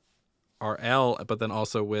our L, but then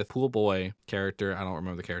also with Pool Boy character. I don't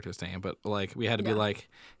remember the character's name, but like we had to be like,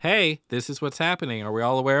 hey, this is what's happening. Are we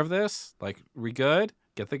all aware of this? Like, we good?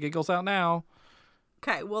 Get the giggles out now.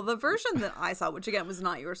 Okay, well, the version that I saw, which again was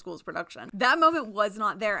not your school's production, that moment was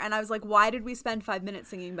not there. And I was like, why did we spend 5 minutes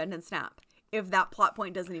singing Bend and Snap if that plot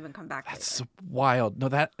point doesn't even come back? That's wild. No,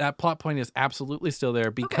 that plot point is absolutely still there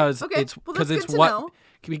because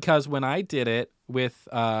because when I did it with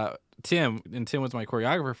Tim, and Tim was my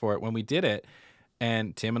choreographer for it, when we did it,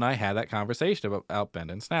 and Tim and I had that conversation about Bend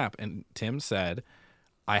and Snap, and Tim said,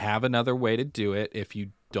 I have another way to do it if you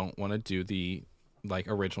don't want to do the like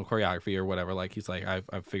original choreography or whatever. Like he's like,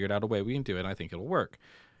 I've figured out a way we can do it and I think it'll work.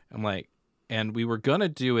 I'm like, and we were gonna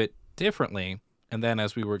do it differently, and then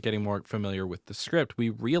as we were getting more familiar with the script,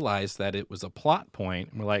 we realized that it was a plot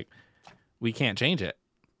point, and we're like, we can't change it.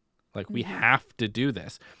 Like we have to do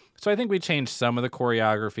this. So I think we changed some of the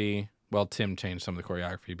choreography. Well, Tim changed some of the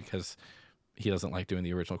choreography because he doesn't like doing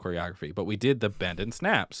the original choreography, but we did the Bend and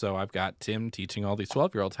Snap. So I've got Tim teaching all these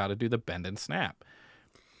 12-year-olds how to do the Bend and Snap.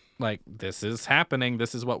 Like, this is happening.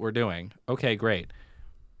 This is what we're doing. Okay, great.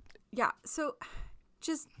 Yeah, so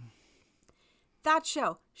just that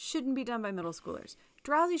show shouldn't be done by middle schoolers.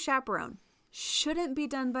 Drowsy Chaperone shouldn't be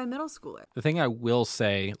done by middle schoolers. The thing I will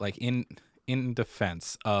say, like in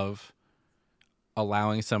defense of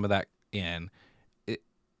allowing some of that in,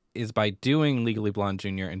 is by doing Legally Blonde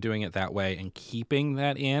Jr. and doing it that way and keeping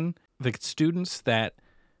that in, the students that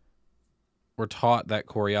were taught that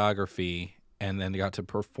choreography and then got to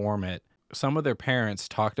perform it, some of their parents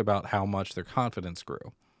talked about how much their confidence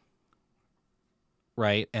grew.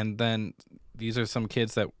 Right? And then these are some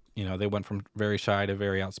kids that, you know, they went from very shy to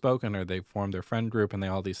very outspoken, or they formed their friend group and they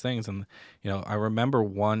all these things. And, you know, I remember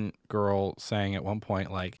one girl saying at one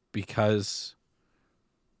point, like, because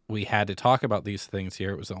we had to talk about these things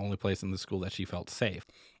here, it was the only place in the school that she felt safe.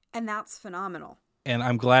 And that's phenomenal. And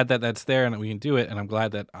I'm glad that that's there and that we can do it. And I'm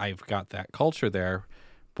glad that I've got that culture there.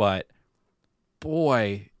 But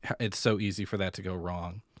boy, it's so easy for that to go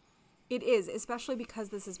wrong. It is, especially because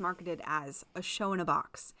this is marketed as a show in a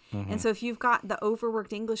box. And so if you've got the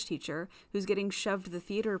overworked English teacher who's getting shoved the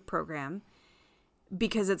theater program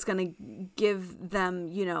because it's going to give them,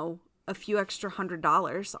 you know, a few extra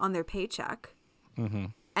 $100 on their paycheck,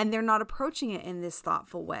 and they're not approaching it in this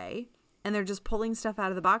thoughtful way, and they're just pulling stuff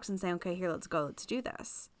out of the box and saying, okay, here, let's go, let's do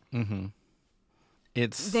this.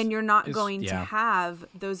 Then you're not going to have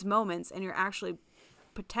those moments, and you're actually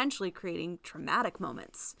potentially creating traumatic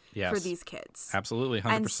moments for these kids. Absolutely,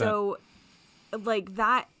 100%. And so, like,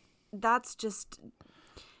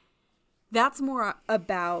 that's more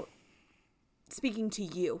about speaking to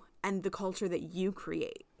you and the culture that you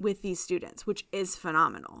create with these students, which is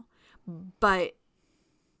phenomenal. But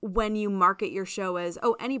when you market your show as,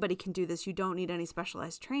 oh, anybody can do this, you don't need any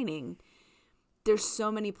specialized training, there's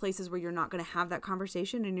so many places where you're not going to have that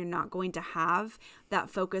conversation, and you're not going to have that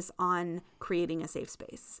focus on creating a safe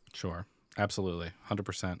space. Sure. Absolutely.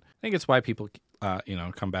 100%. I think it's why people,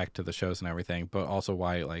 come back to the shows and everything, but also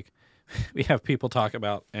why, like, we have people talk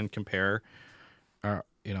about and compare,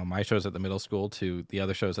 my shows at the middle school to the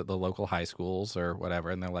other shows at the local high schools or whatever.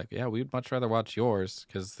 And they're like, yeah, we'd much rather watch yours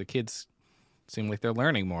because the kids seem like they're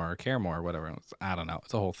learning more or care more or whatever. I don't know.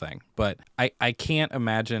 It's a whole thing. But I can't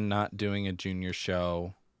imagine not doing a junior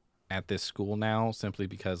show at this school now, simply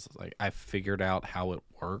because, like, I figured out how it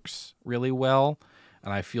works really well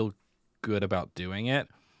and I feel good about doing it.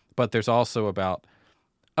 But there's also about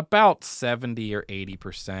 70 or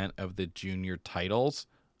 80% of the junior titles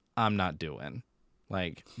I'm not doing.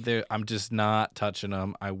 Like, I'm just not touching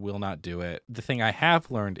them. I will not do it. The thing I have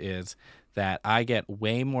learned is that I get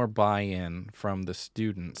way more buy-in from the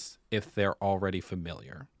students if they're already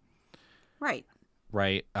familiar. Right.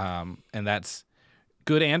 Right. And that's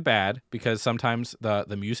good and bad, because sometimes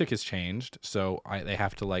the music has changed. So they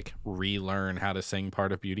have to, like, relearn how to sing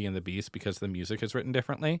part of Beauty and the Beast because the music is written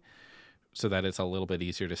differently, so that it's a little bit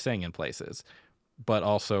easier to sing in places. But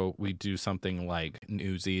also we do something like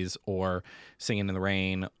Newsies or Singing in the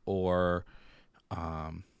Rain or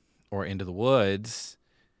Into the Woods,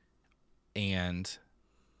 and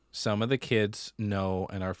some of the kids know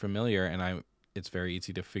and are familiar, and it's very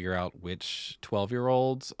easy to figure out which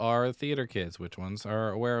 12-year-olds are theater kids, which ones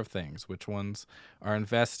are aware of things, which ones are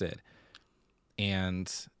invested,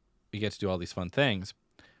 and we get to do all these fun things.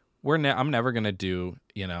 I'm never going to do,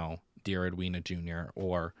 Dear Edwina Jr.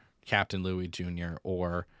 or Captain Louis Jr.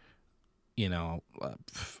 or,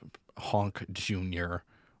 Honk Jr.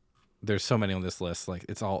 There's so many on this list. Like,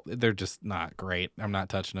 they're just not great. I'm not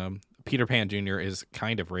touching them. Peter Pan Jr. is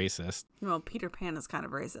kind of racist. Well, Peter Pan is kind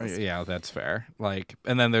of racist. Yeah, that's fair. Like,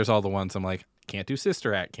 and then there's all the ones I'm like, can't do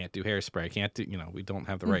Sister Act, can't do Hairspray, can't do, we don't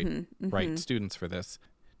have the right students for this.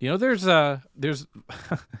 There's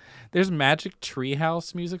there's Magic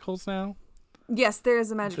Treehouse musicals now. Yes, there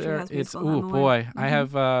is a Magic Treehouse musical. I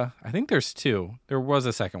have, I think there's two. There was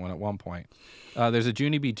a second one at one point. There's a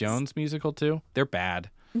Junie B. Jones musical too. They're bad.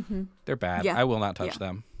 They're bad. Yeah. I will not touch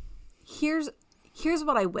them. Here's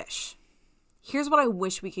what I wish. Here's what I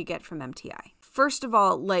wish we could get from MTI. First of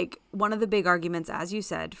all, like, one of the big arguments, as you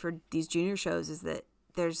said, for these junior shows is that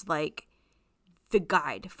there's, like, the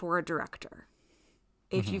guide for a director.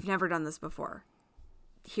 If you've never done this before,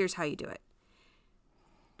 here's how you do it.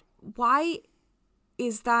 Why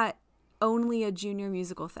is that only a junior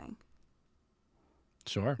musical thing?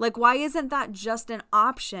 Sure. Like, why isn't that just an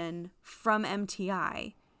option from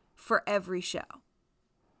MTI for every show?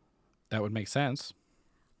 That would make sense.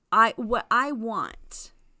 What I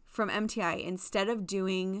want from MTI, instead of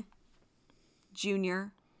doing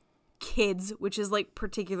junior, kids, which is, like,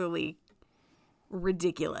 particularly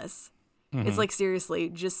ridiculous. It's like, seriously,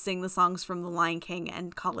 just sing the songs from The Lion King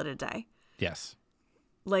and call it a day. Yes.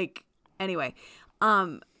 Like, anyway,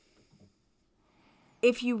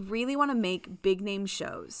 if you really want to make big name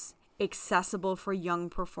shows accessible for young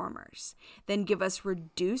performers, then give us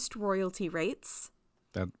reduced royalty rates.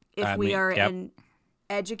 If we are an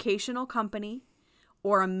educational company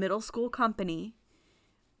or a middle school company,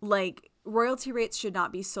 like, royalty rates should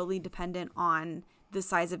not be solely dependent on the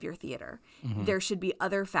size of your theater. There should be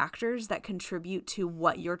other factors that contribute to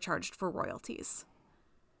what you're charged for royalties.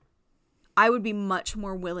 I would be much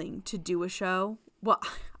more willing to do a show. Well,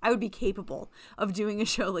 I would be capable of doing a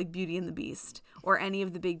show like Beauty and the Beast or any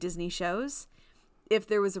of the big Disney shows if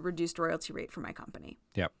there was a reduced royalty rate for my company.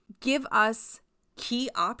 Yep. Give us key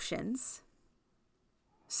options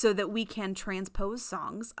so that we can transpose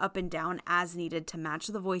songs up and down as needed to match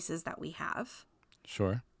the voices that we have.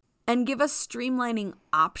 Sure. And give us streamlining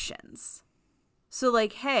options. So,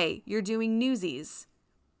 like, hey, you're doing Newsies,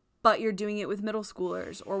 but you're doing it with middle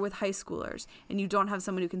schoolers or with high schoolers, and you don't have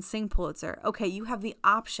someone who can sing Pulitzer. Okay, you have the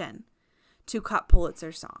option to cut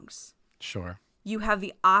Pulitzer songs. Sure. You have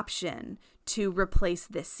the option to replace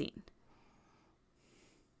this scene.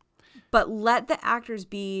 But let the actors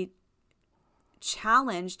be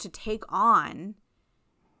challenged to take on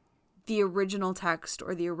the original text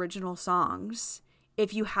or the original songs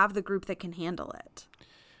if you have the group that can handle it.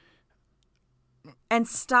 And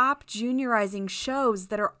stop juniorizing shows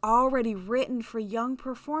that are already written for young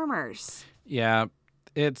performers. Yeah,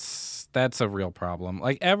 that's a real problem.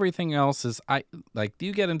 Like everything else is,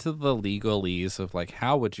 you get into the legalese of like,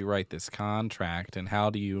 how would you write this contract and how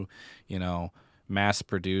do you, mass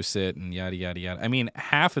produce it and yada, yada, yada. I mean,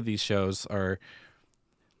 half of these shows are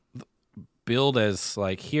billed as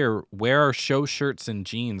like, here, wear our show shirts and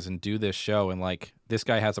jeans and do this show. And like, this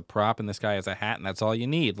guy has a prop and this guy has a hat and that's all you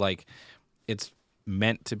need. Like, it's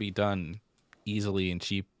meant to be done easily and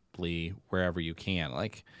cheaply wherever you can.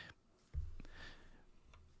 Like,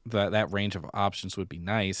 that range of options would be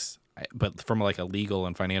nice, but from like a legal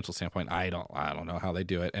and financial standpoint, I don't know how they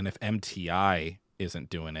do it. And if MTI isn't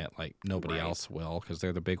doing it, like nobody else will, because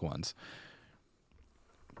they're the big ones.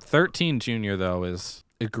 13 Junior though is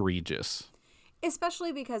egregious,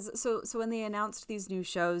 especially because so when they announced these new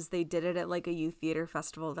shows, they did it at like a youth theater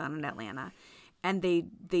festival down in Atlanta, and they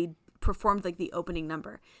performed like the opening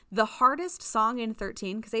number. The hardest song in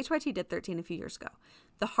 13, because HYT did 13 a few years ago,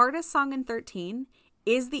 the hardest song in 13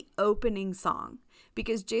 is the opening song,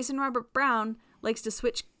 because Jason Robert Brown likes to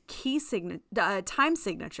switch time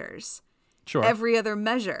signatures every other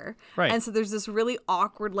measure. Right. And so there's this really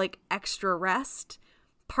awkward like extra rest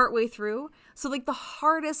partway through. So like the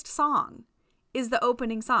hardest song is the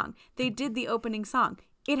opening song. They did the opening song.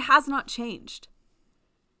 It has not changed.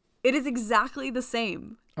 It is exactly the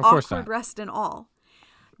same. Of course awkward not. Rest and all.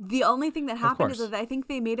 The only thing that happened is that I think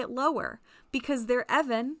they made it lower because their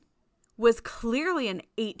Evan was clearly an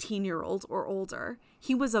 18-year-old or older.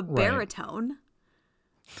 He was a baritone.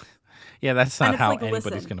 Yeah, that's not how like,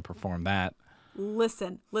 anybody's going to perform that.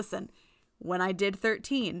 Listen. When I did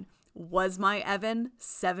 13, was my Evan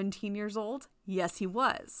 17 years old? Yes, he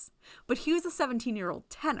was. But he was a 17-year-old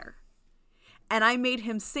tenor. And I made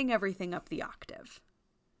him sing everything up the octave.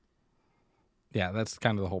 Yeah, that's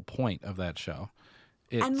kind of the whole point of that show.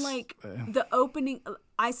 And like the opening,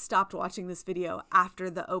 I stopped watching this video after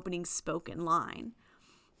the opening spoken line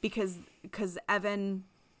because Evan,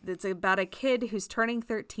 it's about a kid who's turning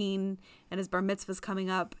 13 and his bar mitzvah's coming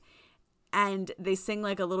up, and they sing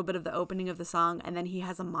like a little bit of the opening of the song, and then he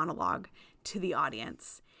has a monologue to the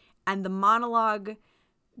audience. And the monologue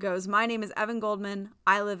goes, "My name is Evan Goldman.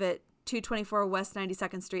 I live at 224 West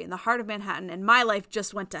 92nd Street in the heart of Manhattan, and my life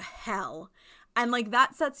just went to hell." And like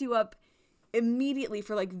that sets you up immediately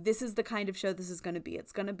for like, this is the kind of show this is going to be.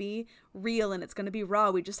 It's going to be real and it's going to be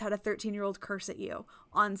raw. We just had a 13-year-old curse at you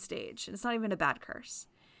on stage, and it's not even a bad curse.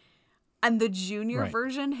 And the junior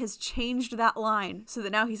version has changed that line so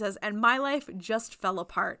that now he says, "And my life just fell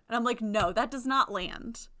apart." And I'm like, no, that does not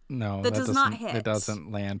land. No, that does not hit. It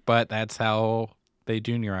doesn't land, but that's how they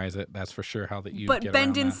juniorize it. That's for sure how that you But get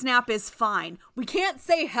bend around and that. snap is fine. We can't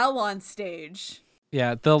say hell on stage.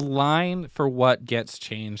 Yeah, the line for what gets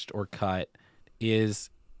changed or cut is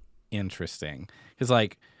interesting. Because,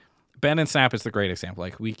 like, bend and snap is the great example.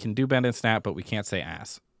 Like, we can do bend and snap, but we can't say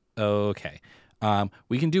ass. Okay.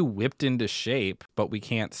 We can do whipped into shape, but we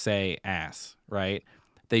can't say ass, right?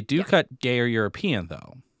 They do cut gay or European,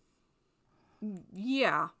 though.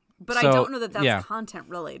 Yeah, but So, I don't know that that's content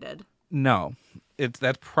related. No.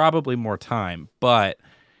 That's probably more time, but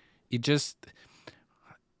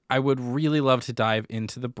I would really love to dive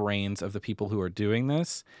into the brains of the people who are doing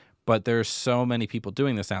this, but there's so many people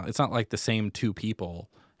doing this now. It's not like the same two people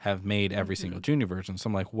have made every single junior version. So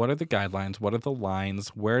I'm like, what are the guidelines? What are the lines?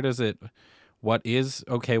 What is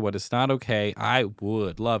okay? What is not okay? I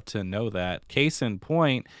would love to know that. Case in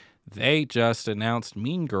point, they just announced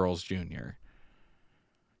Mean Girls Junior.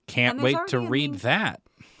 Can't wait to read that.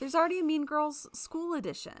 There's already a Mean Girls School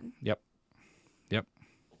Edition. Yep.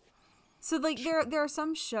 So, like, there are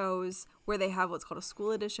some shows where they have what's called a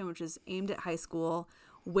school edition, which is aimed at high school,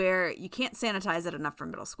 where you can't sanitize it enough for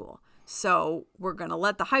middle school. So we're going to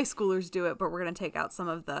let the high schoolers do it, but we're going to take out some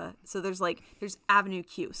of the... So there's Avenue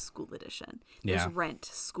Q School Edition. There's Rent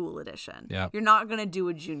School Edition. Yeah. You're not going to do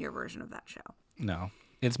a junior version of that show. No.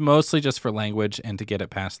 It's mostly just for language and to get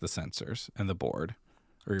it past the censors and the board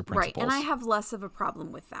or your principals. Right, and I have less of a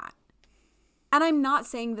problem with that. And I'm not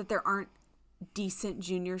saying that there aren't decent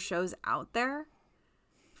junior shows out there.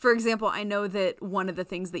 For example, I know that one of the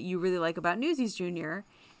things that you really like about Newsies Junior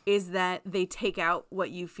is that they take out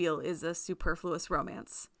what you feel is a superfluous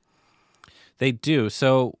romance. They do.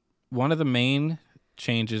 So one of the main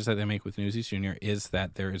changes that they make with Newsies Jr. is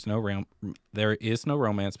that there is no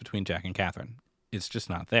romance between Jack and Catherine. It's just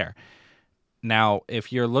not there. Now,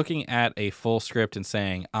 if you're looking at a full script and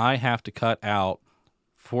saying, I have to cut out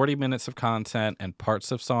 40 minutes of content and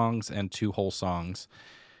parts of songs and 2 whole songs,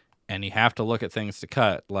 and you have to look at things to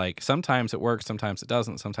cut, like sometimes it works, sometimes it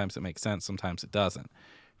doesn't, sometimes it makes sense, sometimes it doesn't.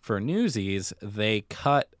 For Newsies, they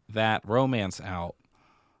cut that romance out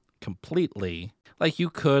completely. Like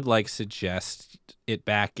you could like suggest it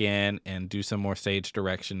back in and do some more stage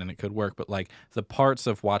direction and it could work, but like the parts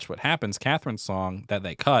of Watch What Happens, Catherine's song that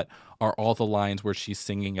they cut are all the lines where she's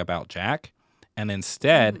singing about Jack, and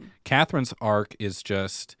instead Catherine's arc is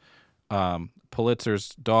just Pulitzer's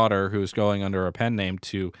daughter who's going under a pen name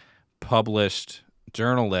to published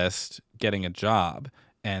journalist getting a job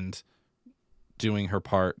and doing her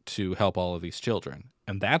part to help all of these children,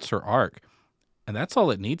 and that's her arc, and that's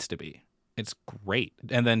all it needs to be. It's great.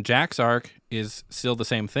 And then Jack's arc is still the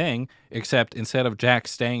same thing, except instead of Jack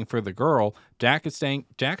staying for the girl, Jack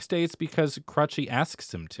stays because Crutchy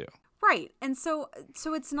asks him to. Right. And so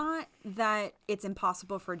it's not that it's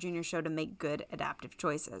impossible for a junior show to make good adaptive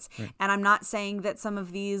choices. Right. And I'm not saying that some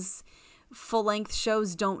of these full-length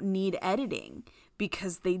shows don't need editing,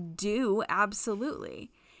 because they do,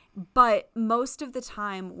 absolutely. But most of the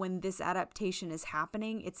time when this adaptation is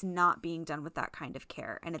happening, it's not being done with that kind of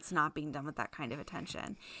care, and it's not being done with that kind of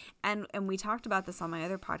attention. And we talked about this on my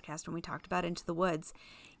other podcast when we talked about Into the Woods.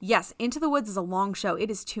 Yes, Into the Woods is a long show.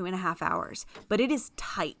 It is 2.5 hours, but it is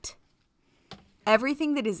tight.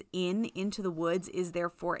 Everything that is Into the Woods is there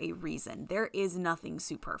for a reason. There is nothing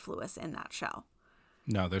superfluous in that show.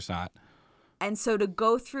 No, there's not. And so to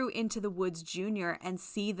go through Into the Woods Junior and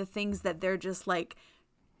see the things that they're just like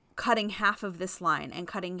cutting half of this line and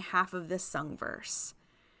cutting half of this sung verse,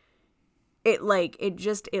 it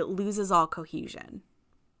loses all cohesion.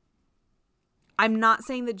 I'm not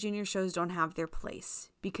saying that junior shows don't have their place,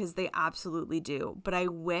 because they absolutely do, but I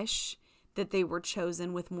wish that they were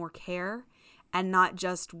chosen with more care and not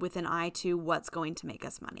just with an eye to what's going to make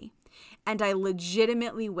us money. And I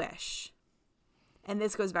legitimately wish, and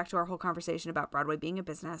this goes back to our whole conversation about Broadway being a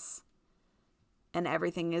business and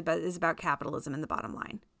everything is about capitalism and the bottom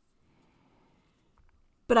line.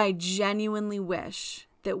 But I genuinely wish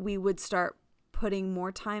that we would start putting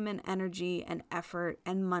more time and energy and effort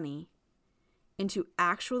and money into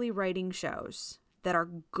actually writing shows that are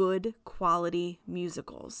good quality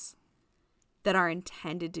musicals that are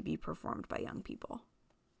intended to be performed by young people.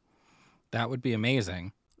 That would be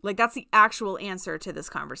amazing. Like, that's the actual answer to this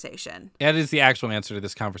conversation. That is the actual answer to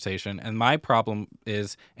this conversation. And my problem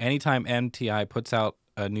is anytime MTI puts out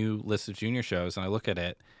a new list of junior shows and I look at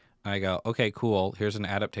it, I go, okay, cool. Here's an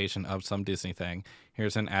adaptation of some Disney thing.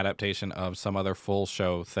 Here's an adaptation of some other full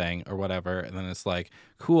show thing or whatever. And then it's like,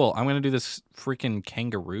 cool, I'm going to do this freaking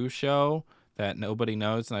kangaroo show that nobody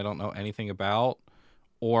knows and I don't know anything about.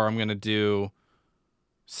 Or I'm going to do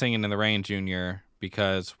Singing in the Rain Junior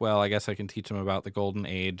because, well, I guess I can teach them about the Golden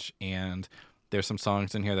Age and there's some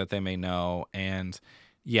songs in here that they may know. And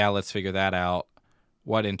yeah, let's figure that out.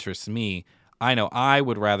 What interests me? I know I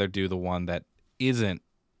would rather do the one that isn't,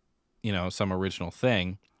 some original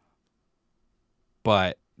thing,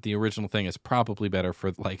 but the original thing is probably better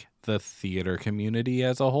for like the theater community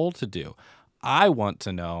as a whole to do. I want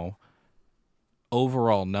to know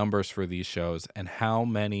overall numbers for these shows and how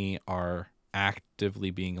many are actively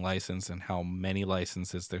being licensed and how many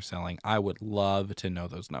licenses they're selling. I would love to know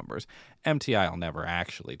those numbers. MTI will never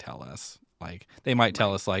actually tell us. Like, they might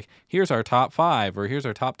tell us like, here's our top 5 or here's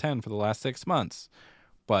our top 10 for the last 6 months.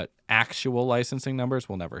 But actual licensing numbers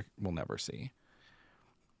we'll never see.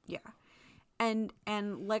 Yeah. And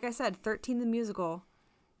like I said, 13 the Musical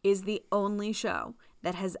is the only show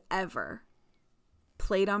that has ever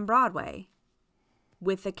played on Broadway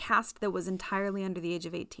with a cast that was entirely under the age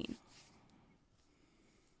of 18.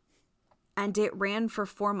 And it ran for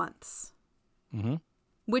 4 months. Mm-hmm.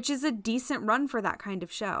 Which is a decent run for that kind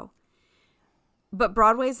of show. But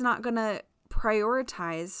Broadway's not going to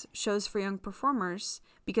prioritize shows for young performers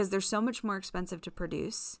because they're so much more expensive to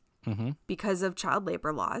produce because of child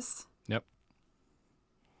labor laws. Yep.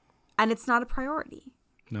 And it's not a priority.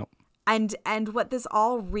 Nope. And what this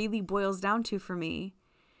all really boils down to for me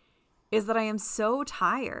is that I am so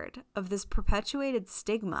tired of this perpetuated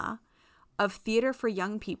stigma of theater for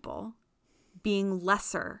young people being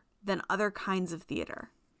lesser than other kinds of theater.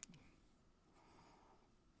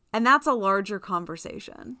 And that's a larger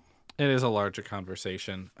conversation. It is a larger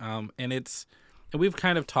conversation. And we've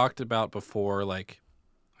kind of talked about before, like,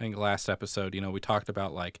 I think last episode, we talked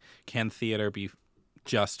about, like, can theater be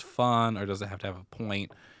just fun or does it have to have a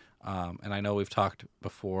point? And I know we've talked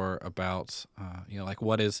before about, like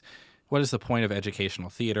what is the point of educational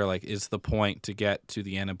theater? Like, is the point to get to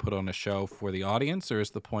the end and put on a show for the audience, or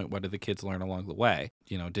is the point, what did the kids learn along the way?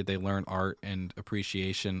 Did they learn art and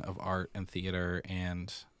appreciation of art and theater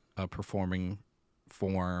and performing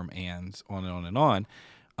form and on and on and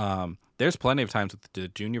on? There's plenty of times with the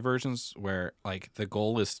junior versions where like the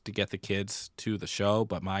goal is to get the kids to the show,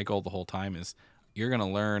 but my goal the whole time is you're going to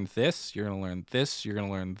learn this, you're going to learn this, you're going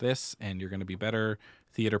to learn this, and you're going to be better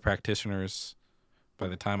theater practitioners by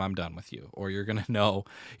the time I'm done with you. Or you're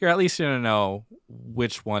at least going to know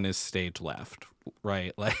which one is stage left,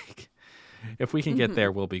 right? Like, if we can get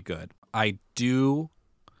there, we'll be good. I do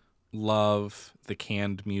love the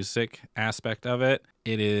canned music aspect of it.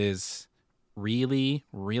 It is really,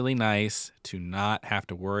 really nice to not have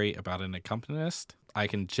to worry about an accompanist. I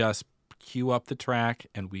can just cue up the track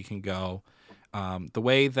and we can go. The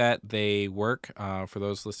way that they work, for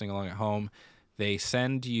those listening along at home, they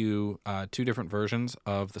send you 2 different versions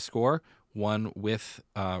of the score, one with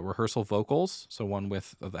rehearsal vocals, so one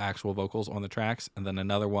with the actual vocals on the tracks, and then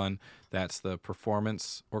another one that's the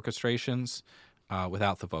performance orchestrations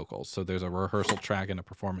without the vocals. So there's a rehearsal track and a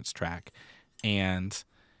performance track. And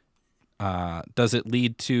does it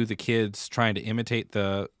lead to the kids trying to imitate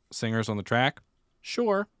the singers on the track?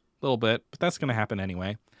 Sure, a little bit, but that's going to happen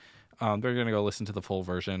anyway. They're going to go listen to the full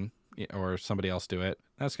version or somebody else do it.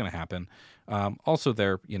 That's going to happen. Also,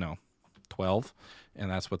 they're, 12, and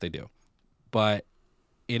that's what they do. But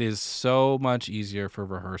it is so much easier for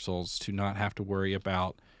rehearsals to not have to worry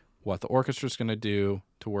about what the orchestra's going to do,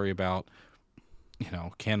 to worry about,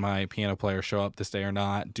 can my piano player show up this day or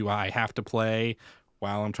not? Do I have to play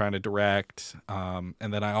while I'm trying to direct? And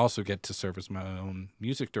then I also get to serve as my own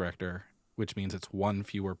music director, which means it's one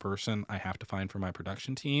fewer person I have to find for my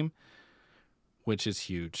production team, which is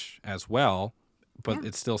huge as well. But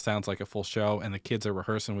It still sounds like a full show, and the kids are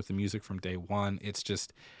rehearsing with the music from day one. It's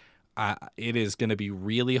just, it is going to be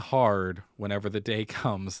really hard whenever the day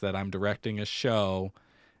comes that I'm directing a show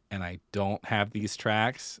and I don't have these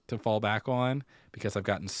tracks to fall back on, because I've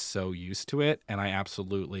gotten so used to it, and I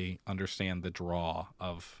absolutely understand the draw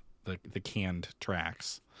of the canned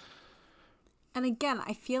tracks. And again,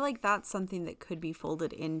 I feel like that's something that could be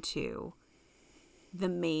folded into the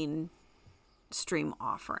main stream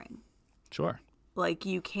offering. Sure. Like,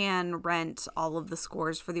 you can rent all of the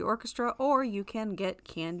scores for the orchestra, or you can get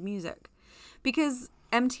canned music. Because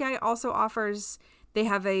MTI also offers, they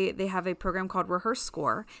have a program called Rehearse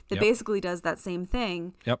Score that basically does that same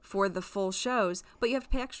thing for the full shows, but you have to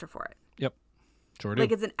pay extra for it. Yep. Sure do.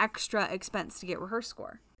 Like, it's an extra expense to get Rehearse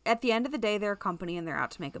Score. At the end of the day, they're a company and they're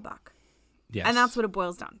out to make a buck. Yes. And that's what it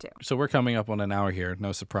boils down to. So we're coming up on an hour here,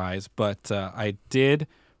 no surprise. But I did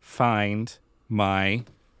find my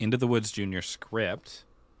Into the Woods Junior script.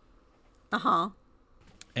 Uh-huh.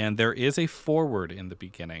 And there is a foreword in the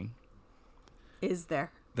beginning. Is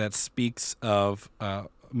there? That speaks of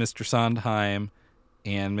Mr. Sondheim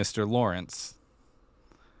and Mr. Lawrence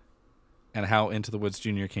and how Into the Woods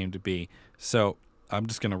Junior came to be. So I'm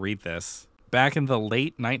just going to read this. Back in the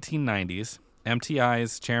late 1990s,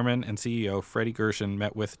 MTI's chairman and CEO, Freddie Gershon,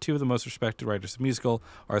 met with 2 of the most respected writers of musical,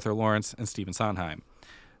 Arthur Lawrence and Stephen Sondheim.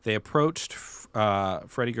 They approached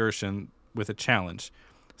Freddie Gershon with a challenge.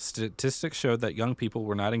 Statistics showed that young people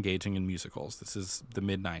were not engaging in musicals. This is the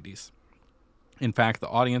mid-90s. In fact, the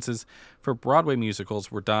audiences for Broadway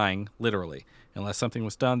musicals were dying, literally. Unless something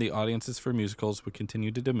was done, the audiences for musicals would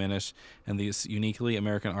continue to diminish, and this uniquely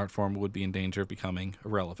American art form would be in danger of becoming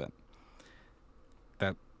irrelevant.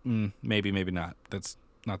 That, maybe not. That's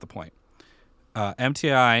not the point.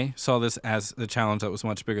 MTI saw this as the challenge that was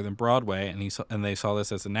much bigger than Broadway, and they saw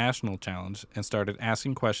this as a national challenge and started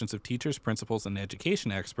asking questions of teachers, principals, and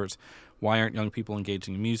education experts. Why aren't young people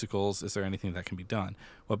engaging in musicals? Is there anything that can be done?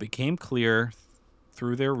 What became clear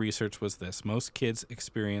through their research was this. Most kids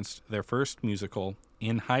experienced their first musical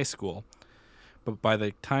in high school, but by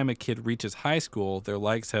the time a kid reaches high school, their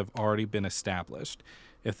likes have already been established.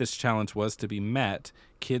 If this challenge was to be met,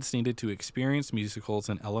 kids needed to experience musicals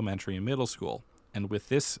in elementary and middle school. And with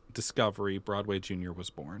this discovery, Broadway Junior was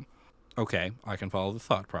born. Okay, I can follow the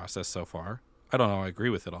thought process so far. I don't know I agree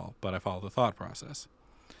with it all, but I follow the thought process.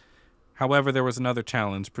 However, there was another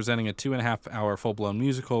challenge. Presenting a 2.5-hour full-blown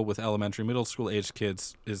musical with elementary middle school aged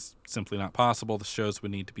kids is simply not possible. The shows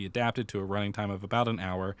would need to be adapted to a running time of about an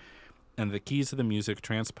hour, and the keys of the music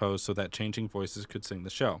transposed so that changing voices could sing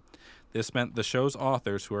the show. This meant the show's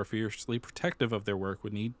authors, who are fiercely protective of their work,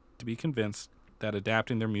 would need to be convinced that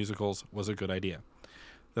adapting their musicals was a good idea.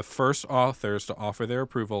 The first authors to offer their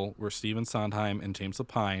approval were Stephen Sondheim and James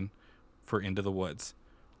Lapine for Into the Woods.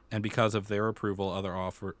 And because of their approval, other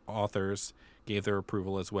authors gave their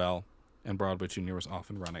approval as well, and Broadway Junior was off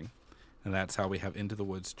and running. And that's how we have Into the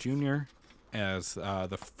Woods Junior as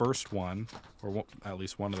the first one, or at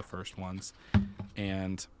least one of the first ones.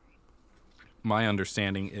 And my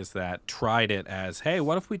understanding is that tried it as, hey,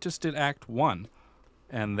 what if we just did Act 1?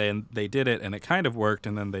 And then they did it, and it kind of worked,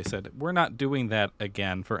 and then they said, we're not doing that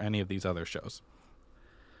again for any of these other shows.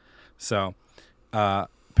 So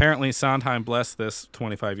apparently Sondheim blessed this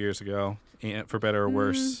 25 years ago, and for better or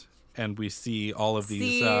worse, and we see all of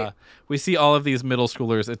these middle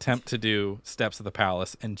schoolers attempt to do Steps of the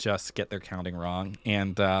Palace and just get their counting wrong,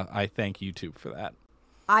 and I thank YouTube for that.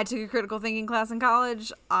 I took a critical thinking class in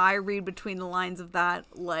college. I read between the lines of that,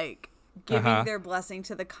 like, giving their blessing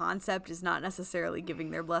to the concept is not necessarily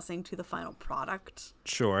giving their blessing to the final product.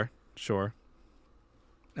 Sure.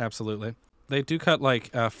 Absolutely. They do cut, like,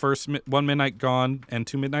 first One Midnight Gone and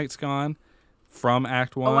Two Midnights Gone from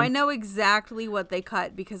Act 1. Oh, I know exactly what they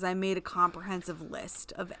cut because I made a comprehensive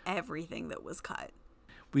list of everything that was cut.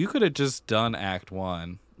 Well, you could have just done Act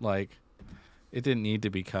 1. Like, it didn't need to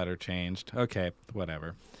be cut or changed. Okay,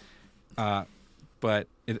 whatever. But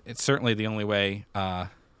it's certainly the only way,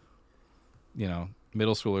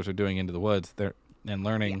 middle schoolers are doing Into the Woods and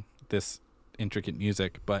learning this intricate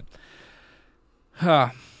music. But,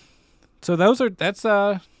 so that's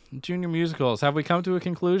junior musicals. Have we come to a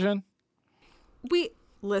conclusion?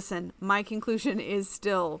 Listen, my conclusion is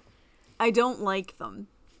still, I don't like them.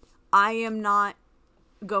 I am not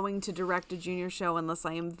going to direct a junior show unless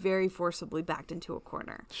I am very forcibly backed into a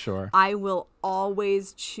corner. Sure. I will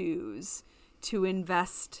always choose to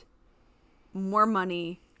invest more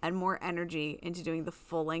money and more energy into doing the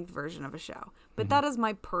full-length version of a show. But that is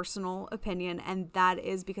my personal opinion, and that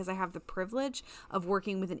is because I have the privilege of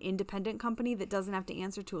working with an independent company that doesn't have to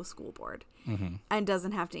answer to a school board and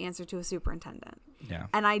doesn't have to answer to a superintendent. Yeah.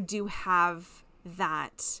 And I do have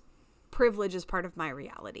that privilege as part of my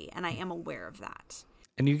reality, and I am aware of that.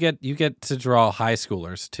 And you get to draw high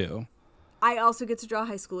schoolers too. I also get to draw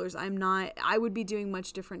high schoolers. I would be doing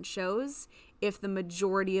much different shows if the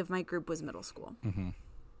majority of my group was middle school. Mm-hmm.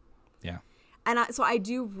 Yeah. And so I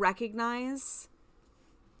do recognize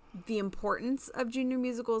the importance of junior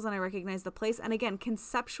musicals, and I recognize the place. And again,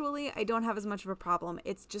 conceptually, I don't have as much of a problem.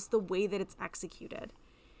 It's just the way that it's executed.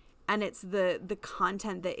 And it's the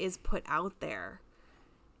content that is put out there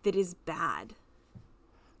that is bad.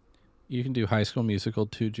 You can do High School Musical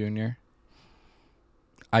 2 Junior.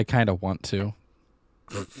 I kind of want to.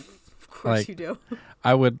 Of course you do.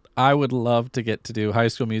 I would love to get to do High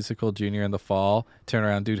School Musical Junior in the fall, turn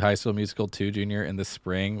around and do High School Musical 2 Junior in the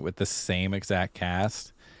spring with the same exact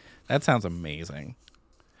cast. That sounds amazing.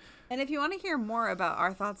 And if you want to hear more about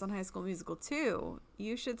our thoughts on High School Musical 2,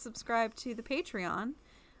 you should subscribe to the Patreon,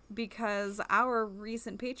 because our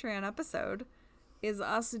recent Patreon episode is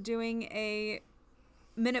us doing a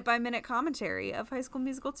minute-by-minute commentary of High School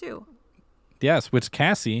Musical 2. Yes, which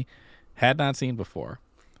Cassie had not seen before.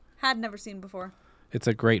 Had never seen before. It's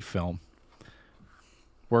a great film.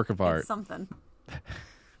 Work of art. It's something.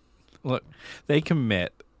 Look, they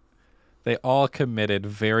all committed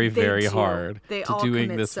very, very hard to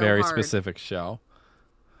doing this so very hard. specific show.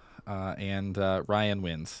 And Ryan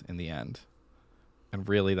wins in the end. And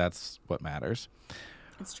really, that's what matters.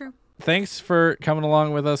 It's true. Thanks for coming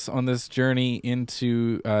along with us on this journey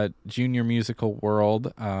into junior musical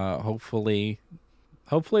world. Hopefully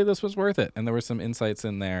this was worth it, and there were some insights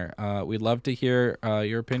in there. We'd love to hear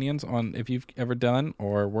your opinions on if you've ever done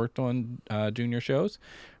or worked on junior shows,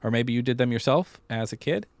 or maybe you did them yourself as a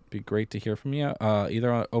kid. It'd be great to hear from you,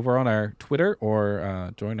 either over on our Twitter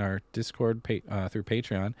or join our Discord through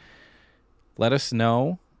Patreon. Let us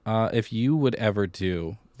know if you would ever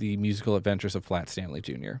do the musical adventures of Flat Stanley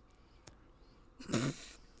Jr.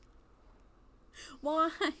 Why?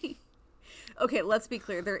 Okay, let's be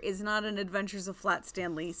clear. There is not an Adventures of Flat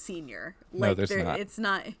Stanley Sr. No, there's not. It's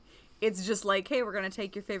not. It's just like, hey, we're going to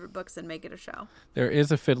take your favorite books and make it a show. There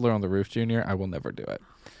is a Fiddler on the Roof, Jr. I will never do it.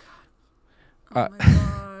 Oh, my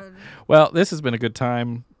God. Well, this has been a good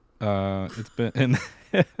time. It's been...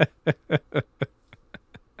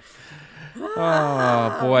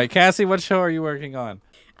 Oh, boy. Cassie, what show are you working on?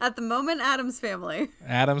 At the moment, Addams Family.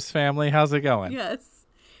 Addams Family. How's it going? Yes.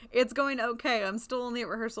 It's going okay. I'm still only at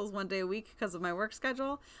rehearsals 1 day a week because of my work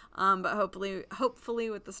schedule. But hopefully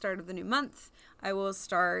with the start of the new month, I will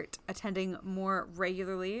start attending more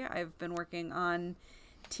regularly. I've been working on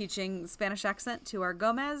teaching Spanish accent to our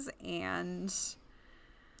Gomez and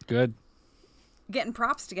Good. getting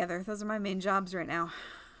props together. Those are my main jobs right now.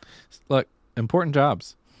 Look, important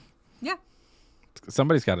jobs. Yeah,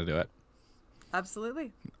 Somebody's got to do it.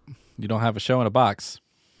 absolutely. You don't have a show in a box.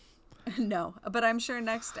 No, but I'm sure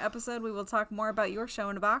next episode we will talk more about your show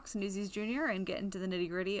in a box, Newsies Junior, and get into the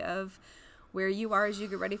nitty-gritty of where you are as you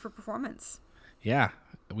get ready for performance. Yeah,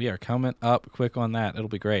 we are coming up quick on that. It'll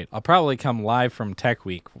be great. I'll probably come live from Tech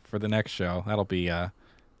Week for the next show. That'll be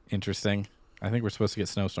interesting. I think we're supposed to get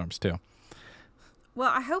snowstorms too.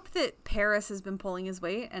 Well, I hope that Paris has been pulling his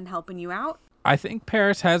weight and helping you out. I think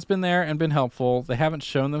Paris has been there and been helpful. They haven't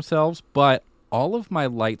shown themselves, but all of my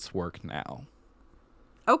lights work now.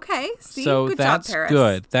 Okay, see, so good that's job, Paris.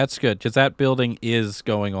 good. That's good because that building is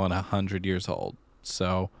going on 100 years old.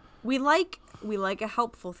 So we like a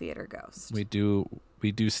helpful theater ghost. We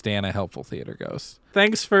do stand a helpful theater ghost.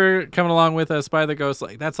 Thanks for coming along with us by the Ghost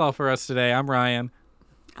Light. That's all for us today. I'm Ryan.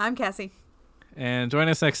 I'm Cassie. And join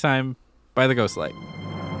us next time by the Ghost Light.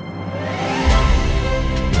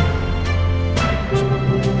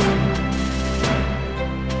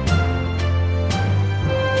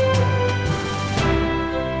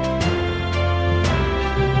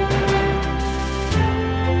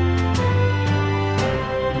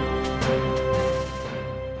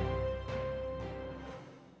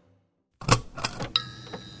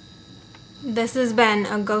 This has been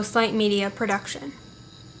a Ghostlight Media production.